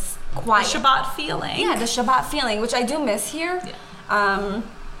where it's quiet. The Shabbat feeling. Yeah, the Shabbat feeling, which I do miss here. Yeah.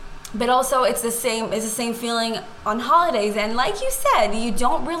 But also it's the same feeling on holidays. And like you said, you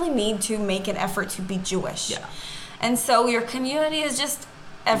don't really need to make an effort to be Jewish. Yeah. And so your community is just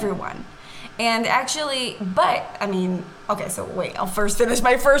everyone. And actually, but I mean, okay, so wait, I'll first finish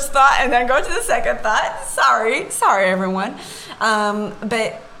my first thought and then go to the second thought. Sorry everyone.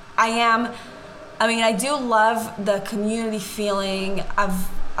 But I do love the community feeling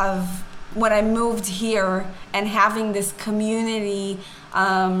of when I moved here and having this community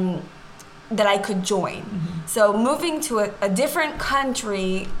that I could join. So moving to a different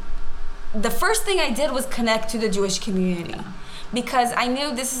country, the first thing I did was connect to the Jewish community. Yeah. Because I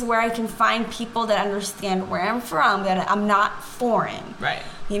knew this is where I can find people that understand where I'm from, that I'm not foreign. Right.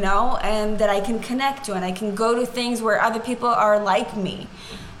 You know, and that I can connect to, and I can go to things where other people are like me.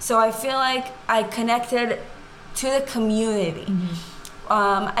 So I feel like I connected to the community.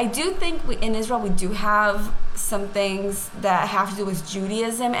 I do think in Israel we do have some things that have to do with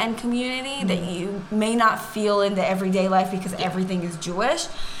Judaism and community that you may not feel in the everyday life because everything is Jewish.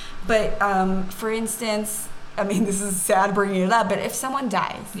 But for instance, I mean, this is sad bringing it up, but if someone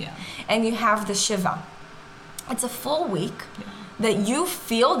dies and you have the Shiva, it's a full week that you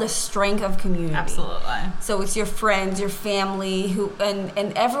feel the strength of community. Absolutely. So it's your friends, your family,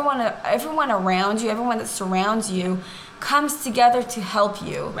 and everyone around you, everyone that surrounds you comes together to help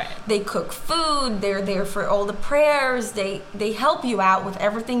you. Right. They cook food, they're there for all the prayers, they help you out with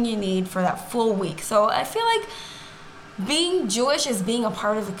everything you need for that full week. So I feel like being Jewish is being a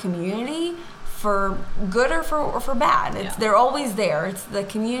part of a community, for good or for bad. They're always there. It's the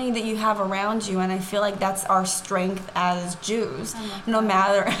community that you have around you, and I feel like that's our strength as Jews. No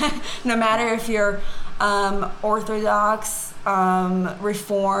matter if you're Orthodox,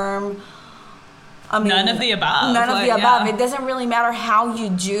 Reform. I mean, none of the above. None of the above. It doesn't really matter how you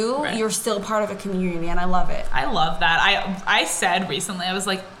do. Right. You're still part of a community, and I love it. I love that. I said recently, I was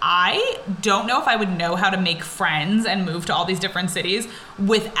like, I don't know if I would know how to make friends and move to all these different cities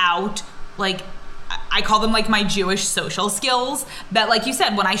without, like, I call them like my Jewish social skills, that, like you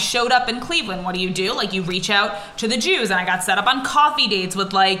said, when I showed up in Cleveland, what do? Like, you reach out to the Jews, and I got set up on coffee dates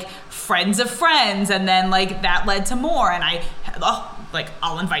with like friends of friends, and then like that led to more, and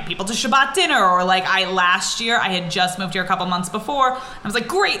I'll invite people to Shabbat dinner, or like last year I had just moved here a couple months before. I was like,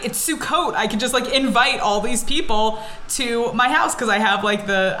 great, it's Sukkot. I can just like invite all these people to my house because I have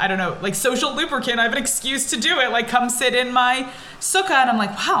like social lubricant. I have an excuse to do it. Like, come sit in my sukkah, and I'm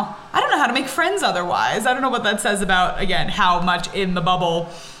like, wow, I don't know how to make friends otherwise. I don't know what that says about, again, how much in the bubble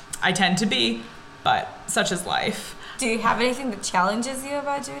I tend to be, but such is life. Do you have anything that challenges you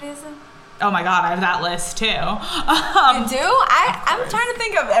about Judaism? Oh my God, I have that list too. You do? I'm trying to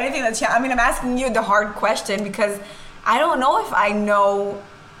think of anything that I'm asking you the hard question because I don't know if I know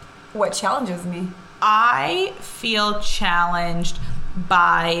what challenges me. I feel challenged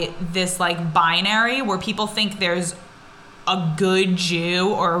by this like binary where people think there's a good Jew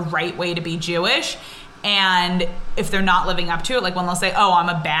or a right way to be Jewish, and if they're not living up to it, like when they'll say, oh, I'm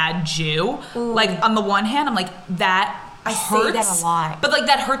a bad Jew. Ooh. Like, on the one hand, I'm like, that I hurts, say that a lot. But like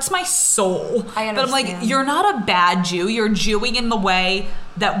that hurts my soul. I understand. But I'm like, you're not a bad Jew. You're Jewing in the way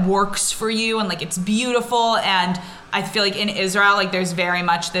that works for you, and like it's beautiful. And I feel like in Israel, like there's very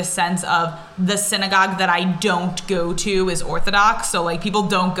much this sense of the synagogue that I don't go to is Orthodox. So like people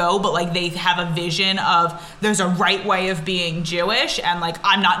don't go, but like they have a vision of there's a right way of being Jewish, and like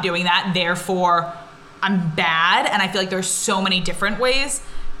I'm not doing that, therefore I'm bad. And I feel like there's so many different ways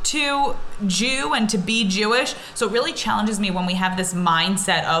to Jew and to be Jewish. So it really challenges me when we have this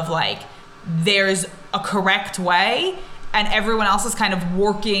mindset of like there's a correct way and everyone else is kind of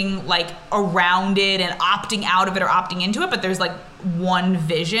working like around it and opting out of it or opting into it, but there's like one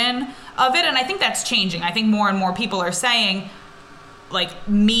vision of it. And I think that's changing. I think more and more people are saying, like,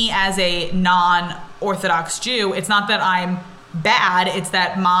 me as a non-Orthodox Jew, it's not that I'm bad. It's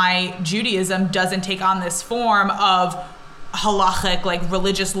that my Judaism doesn't take on this form of halachic, like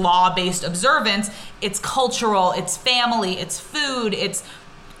religious law-based observance. It's cultural, it's family, it's food, it's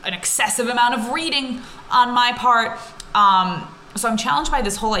an excessive amount of reading on my part. So I'm challenged by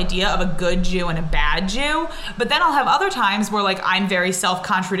this whole idea of a good Jew and a bad Jew. But then I'll have other times where like I'm very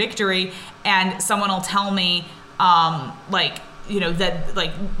self-contradictory and someone will tell me that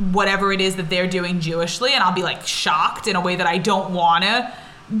like whatever it is that they're doing Jewishly, and I'll be like shocked in a way that I don't want to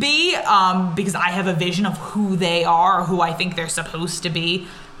be, because I have a vision of who they are, or who I think they're supposed to be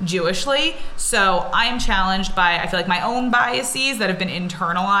Jewishly. So I am challenged by, I feel like, my own biases that have been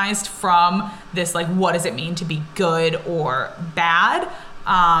internalized from this, like, what does it mean to be good or bad,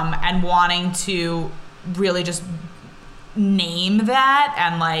 and wanting to really just name that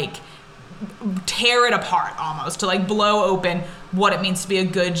and like tear it apart almost, to like blow open what it means to be a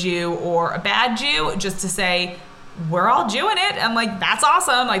good Jew or a bad Jew, just to say we're all Jewing it, and like that's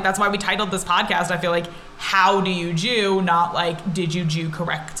awesome. Like that's why we titled this podcast, I feel like, How Do You Jew, not like Did You Jew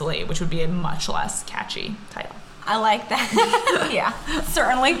Correctly, which would be a much less catchy title. I like that. Yeah,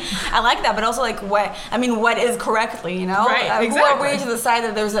 certainly. I like that, but also like what is correctly, you know? Right, exactly. Who are we to decide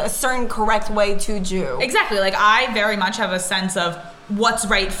that there's a certain correct way to Jew? Exactly. Like I very much have a sense of what's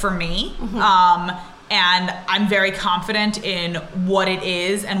right for me. And I'm very confident in what it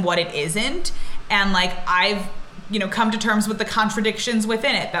is and what it isn't. And like I've, come to terms with the contradictions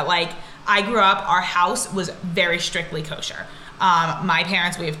within it, that like I grew up, our house was very strictly kosher. My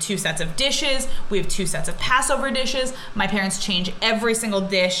parents, we have 2 sets of dishes. We have 2 sets of Passover dishes. My parents change every single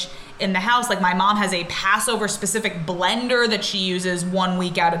dish in the house. Like my mom has a Passover specific blender that she uses 1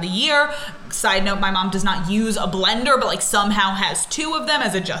 week out of the year. Side note, my mom does not use a blender, but like somehow has 2 of them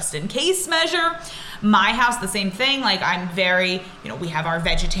as a just in case measure. My house, the same thing. Like I'm very, we have our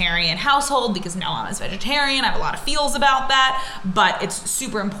vegetarian household because Noam is vegetarian. I have a lot of feels about that, but it's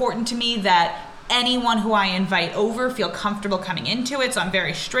super important to me that anyone who I invite over feel comfortable coming into it. So I'm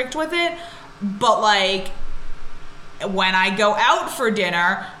very strict with it. But like when I go out for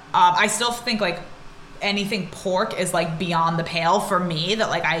dinner, I still think like anything pork is like beyond the pale for me, that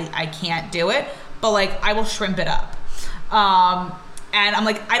like I can't do it, but like I will shrimp it up. And I'm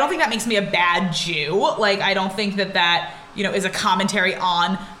like, I don't think that makes me a bad Jew. Like, I don't think that is a commentary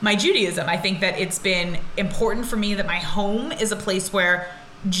on my Judaism. I think that it's been important for me that my home is a place where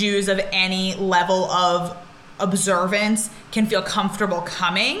Jews of any level of observance can feel comfortable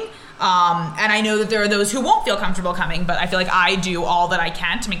coming. And I know that there are those who won't feel comfortable coming, but I feel like I do all that I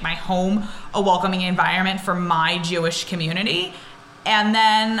can to make my home a welcoming environment for my Jewish community. And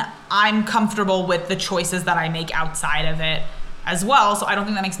then I'm comfortable with the choices that I make outside of it as well. So I don't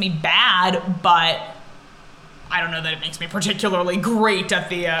think that makes me bad, but I don't know that it makes me particularly great at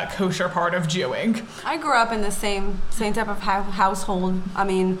the kosher part of Jewing. I grew up in the same type of household. I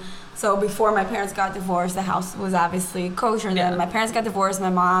mean, so before my parents got divorced, the house was obviously kosher. And then my parents got divorced.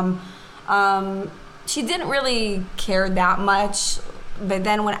 My mom, she didn't really care that much. But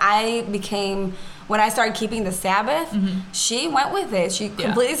then when I started keeping the Sabbath, she went with it. She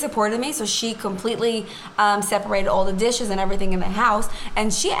completely supported me. So she completely separated all the dishes and everything in the house.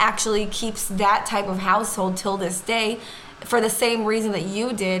 And she actually keeps that type of household till this day for the same reason that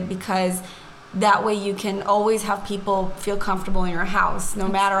you did, because that way you can always have people feel comfortable in your house, no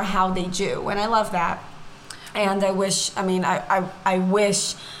matter how they Jew. And I love that. And I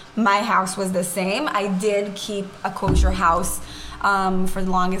wish my house was the same. I did keep a kosher house for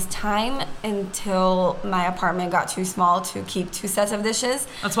the longest time until my apartment got too small to keep 2 sets of dishes.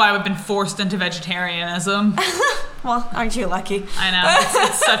 That's why I've been forced into vegetarianism. Well, aren't you lucky? I know.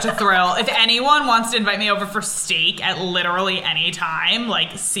 It's such a thrill. If anyone wants to invite me over for steak at literally any time,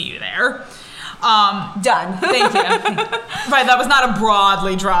 like, see you there. Done. Thank you. Right, that was not a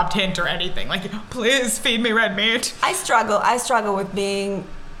broadly dropped hint or anything. Like, please feed me red meat. I struggle with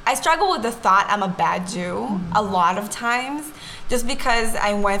the thought I'm a bad Jew a lot of times, just because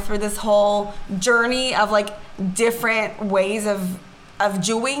I went through this whole journey of like different ways of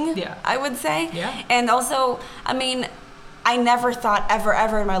Jewing, I would say. Yeah. And also, I mean, I never thought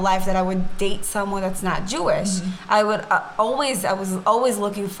ever in my life that I would date someone that's not Jewish. I was always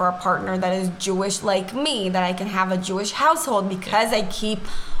looking for a partner that is Jewish like me, that I can have a Jewish household, because I keep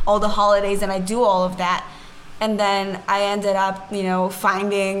all the holidays and I do all of that. And then I ended up,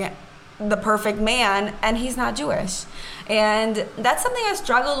 finding the perfect man, and he's not Jewish. And that's something I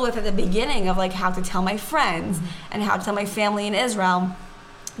struggled with at the beginning, of like how to tell my friends and how to tell my family in Israel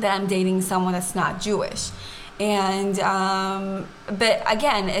that I'm dating someone that's not Jewish. And, but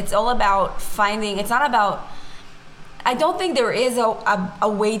again, it's all about it's not about, I don't think there is a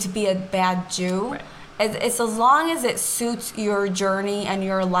way to be a bad Jew. Right. it's as long as it suits your journey and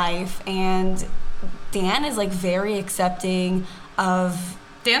your life. And Dan is like very accepting of.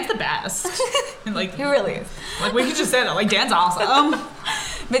 Dan's the best. Like, he really is. Like, we could just say that. Like, Dan's awesome.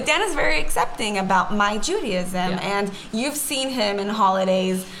 But Dan is very accepting about my Judaism, and you've seen him in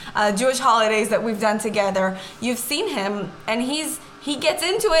holidays, Jewish holidays that we've done together. You've seen him, and he gets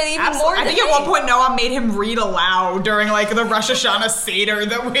into it even more than I think at one point Noah made him read aloud during like the Rosh Hashanah Seder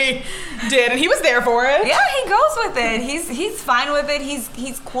that we did, and he was there for it. Yeah, he goes with it. He's fine with it.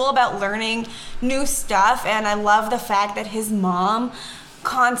 He's cool about learning new stuff, and I love the fact that his mom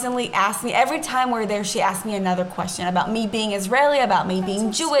constantly asks me, every time we're there, she asks me another question about me being Israeli, about me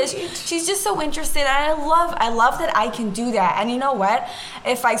being Jewish. Sweet. She's just so interested, and I love that I can do that. And you know what?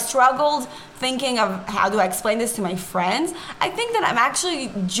 If I struggled thinking of how do I explain this to my friends, I think that I'm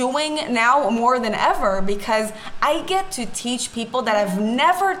actually Jewing now more than ever, because I get to teach people that have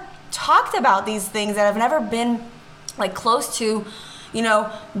never talked about these things, that have never been like close to, you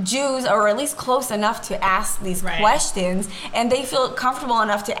know, Jews, or at least close enough to ask these questions, and they feel comfortable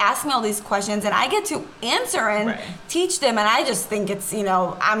enough to ask me all these questions, and I get to answer and teach them. And I just think it's, you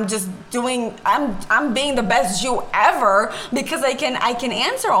know, I'm being the best Jew ever because I can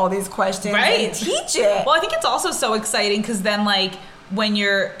answer all these questions and teach it. Well, I think it's also so exciting because then, like, when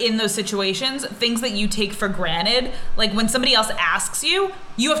you're in those situations, things that you take for granted, like when somebody else asks you,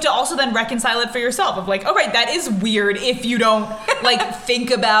 you have to also then reconcile it for yourself of like, oh, right, that is weird if you don't like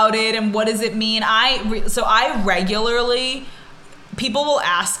think about it and what does it mean. So I regularly, people will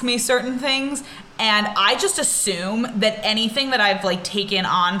ask me certain things, and I just assume that anything that I've like taken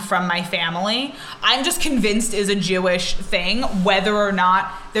on from my family, I'm just convinced is a Jewish thing, whether or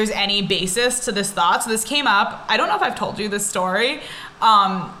not there's any basis to this thought. So this came up, I don't know if I've told you this story.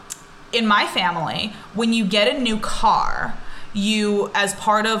 In my family, when you get a new car, you, as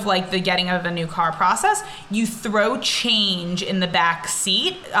part of like the getting of a new car process, you throw change in the back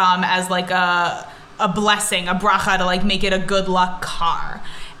seat as like a blessing, a bracha, to like make it a good luck car.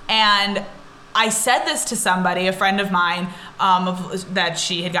 And I said this to somebody, a friend of mine, that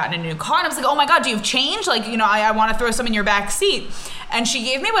she had gotten a new car, and I was like, oh my God, do you have change? Like, you know, I want to throw some in your back seat. And she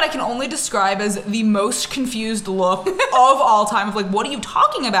gave me what I can only describe as the most confused look of all time, of like, what are you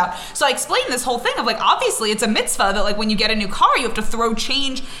talking about? So I explained this whole thing of like, obviously it's a mitzvah that like when you get a new car, you have to throw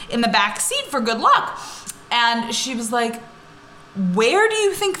change in the back seat for good luck. And she was like, where do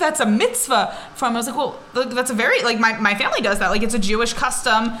you think that's a mitzvah from? I was like, well, that's a very, like, my family does that. Like, it's a Jewish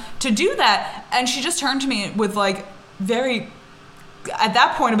custom to do that. And she just turned to me with, like, very, at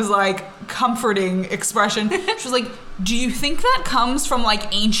that point, it was, like, comforting expression. She was like, do you think that comes from,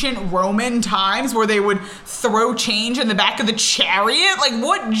 like, ancient Roman times where they would throw change in the back of the chariot? Like,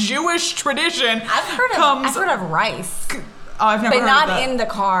 what Jewish tradition I've heard of rice. Oh, I've never heard of that. But not in the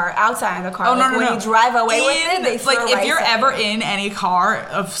car, outside of the car. Oh, like no. When you drive away with it, they throw like, if you're rice ever in any car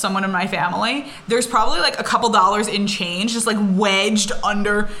of someone in my family, there's probably, like, a couple dollars in change just, like, wedged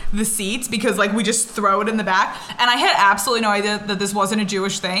under the seats because, like, we just throw it in the back. And I had absolutely no idea that this wasn't a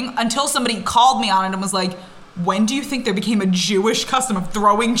Jewish thing until somebody called me on it and was like, when do you think there became a Jewish custom of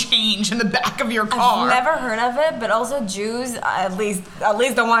throwing change in the back of your car? I've never heard of it, but also Jews, at least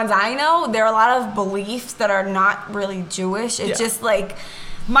the ones I know, there are a lot of beliefs that are not really Jewish. It's just like,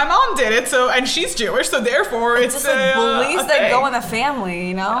 my mom did it, so, and she's Jewish, so therefore it's just like beliefs that go in the family,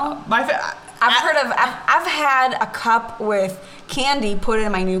 you know? Yeah. I've had a cup with candy put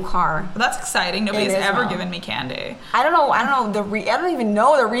in my new car. Well, that's exciting. Nobody's ever given me candy. I don't know. I don't even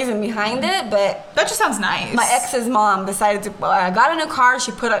know the reason behind it, but that just sounds nice. My ex's mom decided to. I got a new car.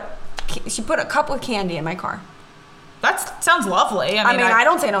 She put a cup with candy in my car. That sounds lovely. I mean, I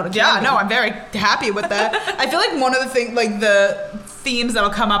don't say no to candy. Yeah, no, I'm very happy with that. I feel like one of the things, like the themes that'll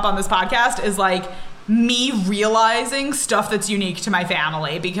come up on this podcast is like me realizing stuff that's unique to my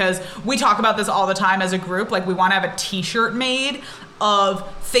family, because we talk about this all the time as a group. Like, we want to have a t-shirt made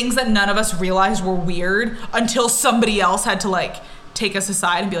of things that none of us realized were weird until somebody else had to like take us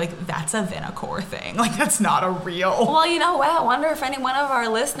aside and be like, that's a Vinacor thing. Like, that's not a real. Well, you know what? I wonder if any one of our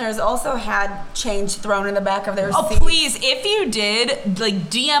listeners also had change thrown in the back of their seat. Oh, please, if you did, like,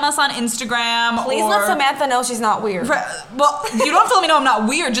 DM us on Instagram. Please let Samantha know she's not weird. Well, you don't have to let me know I'm not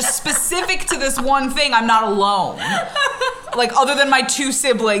weird. Just specific to this one thing, I'm not alone. Like, other than my two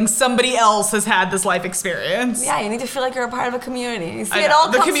siblings, somebody else has had this life experience. Yeah, you need to feel like you're a part of a community. You see, it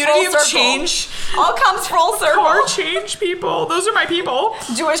all comes full circle. The community of change. All comes full circle. Car change people. Those are my people.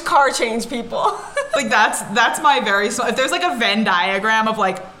 Jewish car change people. Like, that's my very small. If there's like a Venn diagram of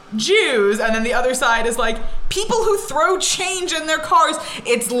like Jews, and then the other side is like people who throw change in their cars.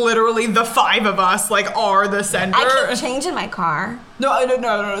 It's literally the 5 of us, like, are the sender. I keep change in my car.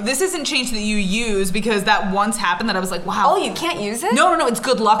 No. This isn't change that you use, because that once happened that I was like, wow. Oh, you can't use it? No, it's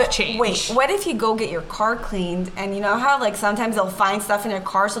good luck change. Wait, what if you go get your car cleaned and you know how like sometimes they'll find stuff in your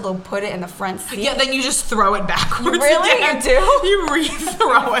car so they'll put it in the front seat? Yeah, then you just throw it backwards. Really? Again. You do? You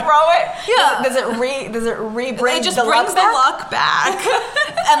re-throw it. Throw it? Yeah. Does it re-bring It just the brings luck the back? luck back.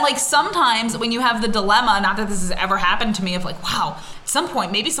 And like sometimes when you have the dilemma, not that this has ever happened to me, of like, wow, at some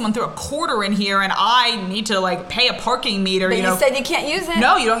point maybe someone threw a quarter in here and I need to like pay a parking meter. But you know, said you can't use it.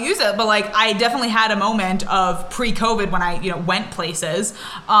 No, you don't use it. But like I definitely had a moment of pre-COVID when I went places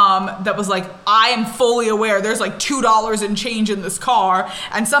that was like, I am fully aware there's like $2 in change in this car,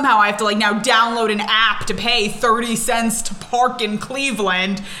 and somehow I have to like now download an app to pay 30 cents to park in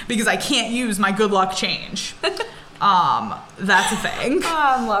Cleveland because I can't use my good luck change. That's a thing.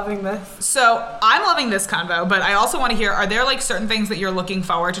 Oh, I'm loving this. So I'm loving this convo, but I also want to hear, are there like certain things that you're looking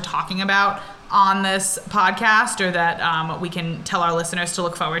forward to talking about on this podcast, or that we can tell our listeners to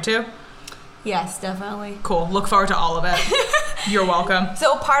look forward to? Yes, definitely. Cool. Look forward to all of it. You're welcome.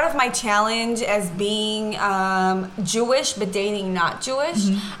 So part of my challenge as being Jewish but dating not Jewish,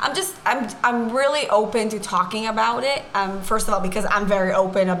 I'm really open to talking about it. First of all, because I'm very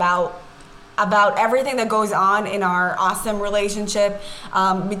open about everything that goes on in our awesome relationship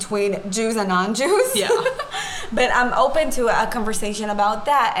between Jews and non-Jews. Yeah. But I'm open to a conversation about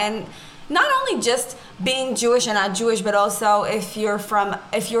that, and not only just being Jewish and not Jewish, but also if you're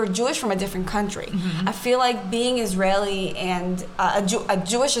Jewish from a different country. Mm-hmm. I feel like being Israeli and a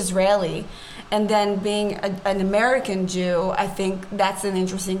Jewish Israeli, and then being an American Jew, I think that's an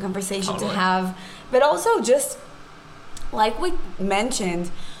interesting conversation to have. But also just like we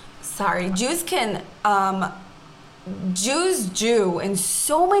mentioned, Jews can Jews Jew in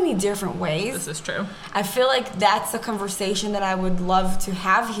so many different ways. This is true. I feel like that's a conversation that I would love to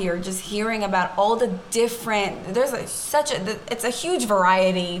have here, just hearing about all the different, it's a huge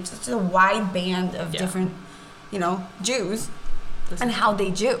variety, such a wide band of different, Jews and how they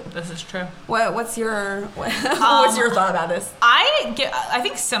Jew. This is true. What's your thought about this? I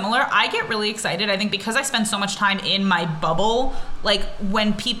think similar. I get really excited. I think because I spend so much time in my bubble, like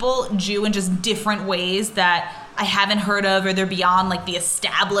when people Jew in just different ways that I haven't heard of, or they're beyond like the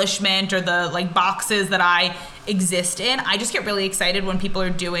establishment or the like boxes that I exist in, I just get really excited when people are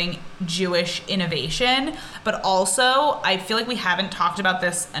doing Jewish innovation. But also, I feel like we haven't talked about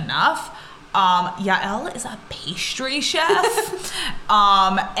this enough. Yael is a pastry chef.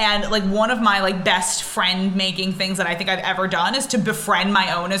 And like one of my like best friend making things that I think I've ever done is to befriend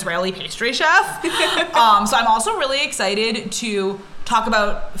my own Israeli pastry chef. So I'm also really excited to talk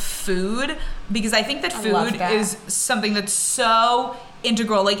about food, because I think that food is something that's so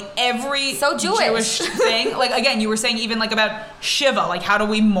integral, like every so Jewish thing. Like again, you were saying even like about Shiva, like how do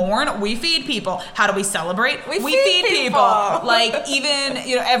we mourn? We feed people. How do we celebrate? We feed people. Like even,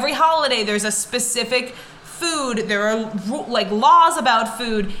 every holiday there's a specific food. There are like laws about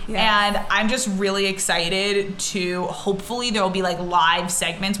food. And I'm just really excited to, hopefully there will be like live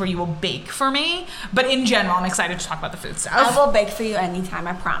segments where you will bake for me. But in general, I'm excited to talk about the food stuff. I will bake for you anytime,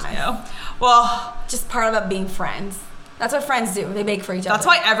 I promise. Well, just part of it being friends. That's what friends do. They bake for each other. That's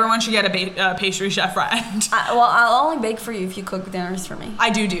why everyone should get a pastry chef friend. I'll only bake for you if you cook dinners for me. I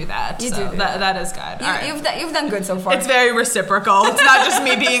do that. You so do that is good. You've done good so far. It's very reciprocal. It's not just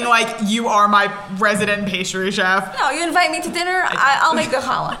me being like, you are my resident pastry chef. No, you invite me to dinner, I'll make the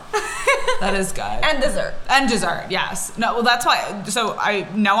challah. That is good. And dessert. Yes. No, well, that's why. So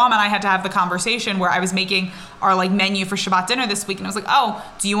Noam and I had to have the conversation where I was making our like menu for Shabbat dinner this week, and I was like, oh,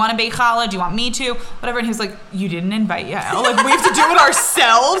 do you want to bake challah? Do you want me to? Whatever. And he was like, you didn't invite Yael. Like, we have to do it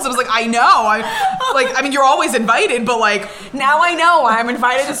ourselves. I was like, I know. You're always invited, but like. Now I know I'm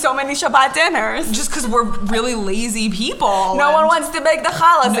invited to so many Shabbat dinners. Just because we're really lazy people. No one wants to bake the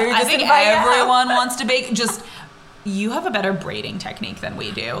challah, so you just invite everyone wants to bake. Just. You have a better braiding technique than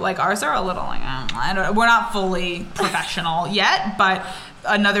we do. Like ours are a little like, I don't know. We're not fully professional yet, but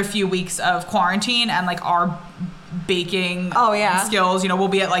another few weeks of quarantine and like our baking skills, we'll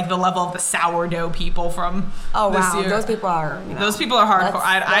be at like the level of the sourdough people from this year. Those people are hardcore.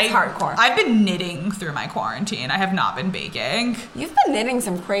 That's hardcore. I've been knitting through my quarantine. I have not been baking. You've been knitting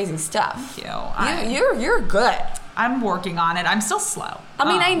some crazy stuff. Thank you. You're good. I'm working on it. I'm still slow.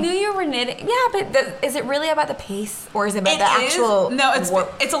 I knew you were knitting. Yeah, but is it really about the pace, or is it about the actual? No, it's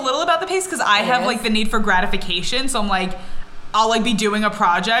a little about the pace, because I have like the need for gratification. So I'm like, I'll like be doing a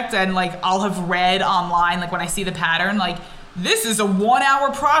project and like I'll have read online, like when I see the pattern, like this is a 1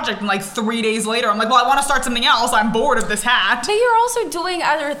 hour project. And like 3 days later, I'm like, well, I want to start something else. I'm bored of this hat. But you're also doing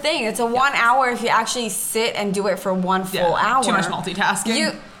other things. It's a 1 hour if you actually sit and do it for one full hour. Too much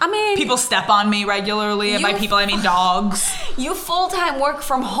multitasking. People step on me regularly, and by people I mean dogs. You full-time work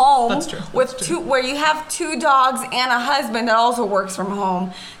from home. That's true. Where you have 2 dogs and a husband that also works from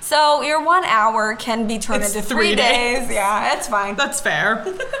home. So your 1 hour can be turned into 3 days. Yeah, that's fine. That's fair.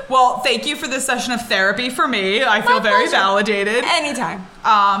 Well, thank you for this session of therapy for me. I feel very validated. Anytime.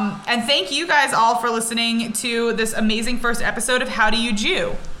 And thank you guys all for listening to this amazing first episode of How Do You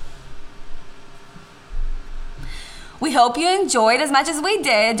Jew? We hope you enjoyed as much as we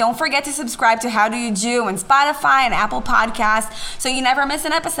did. Don't forget to subscribe to How Do You Jew on Spotify and Apple Podcasts so you never miss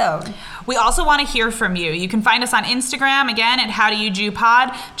an episode. We also want to hear from you. You can find us on Instagram, again, at How Do You Jew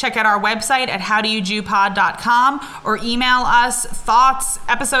Pod. Check out our website at howdoyoujewpod.com or email us thoughts,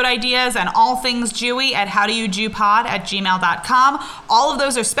 episode ideas, and all things Jewy at howdoyoujewpod@gmail.com. All of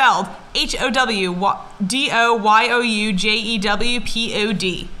those are spelled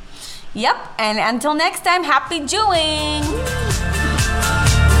HOWDOYOUJEWPOD. Yep, and until next time, happy Jewing!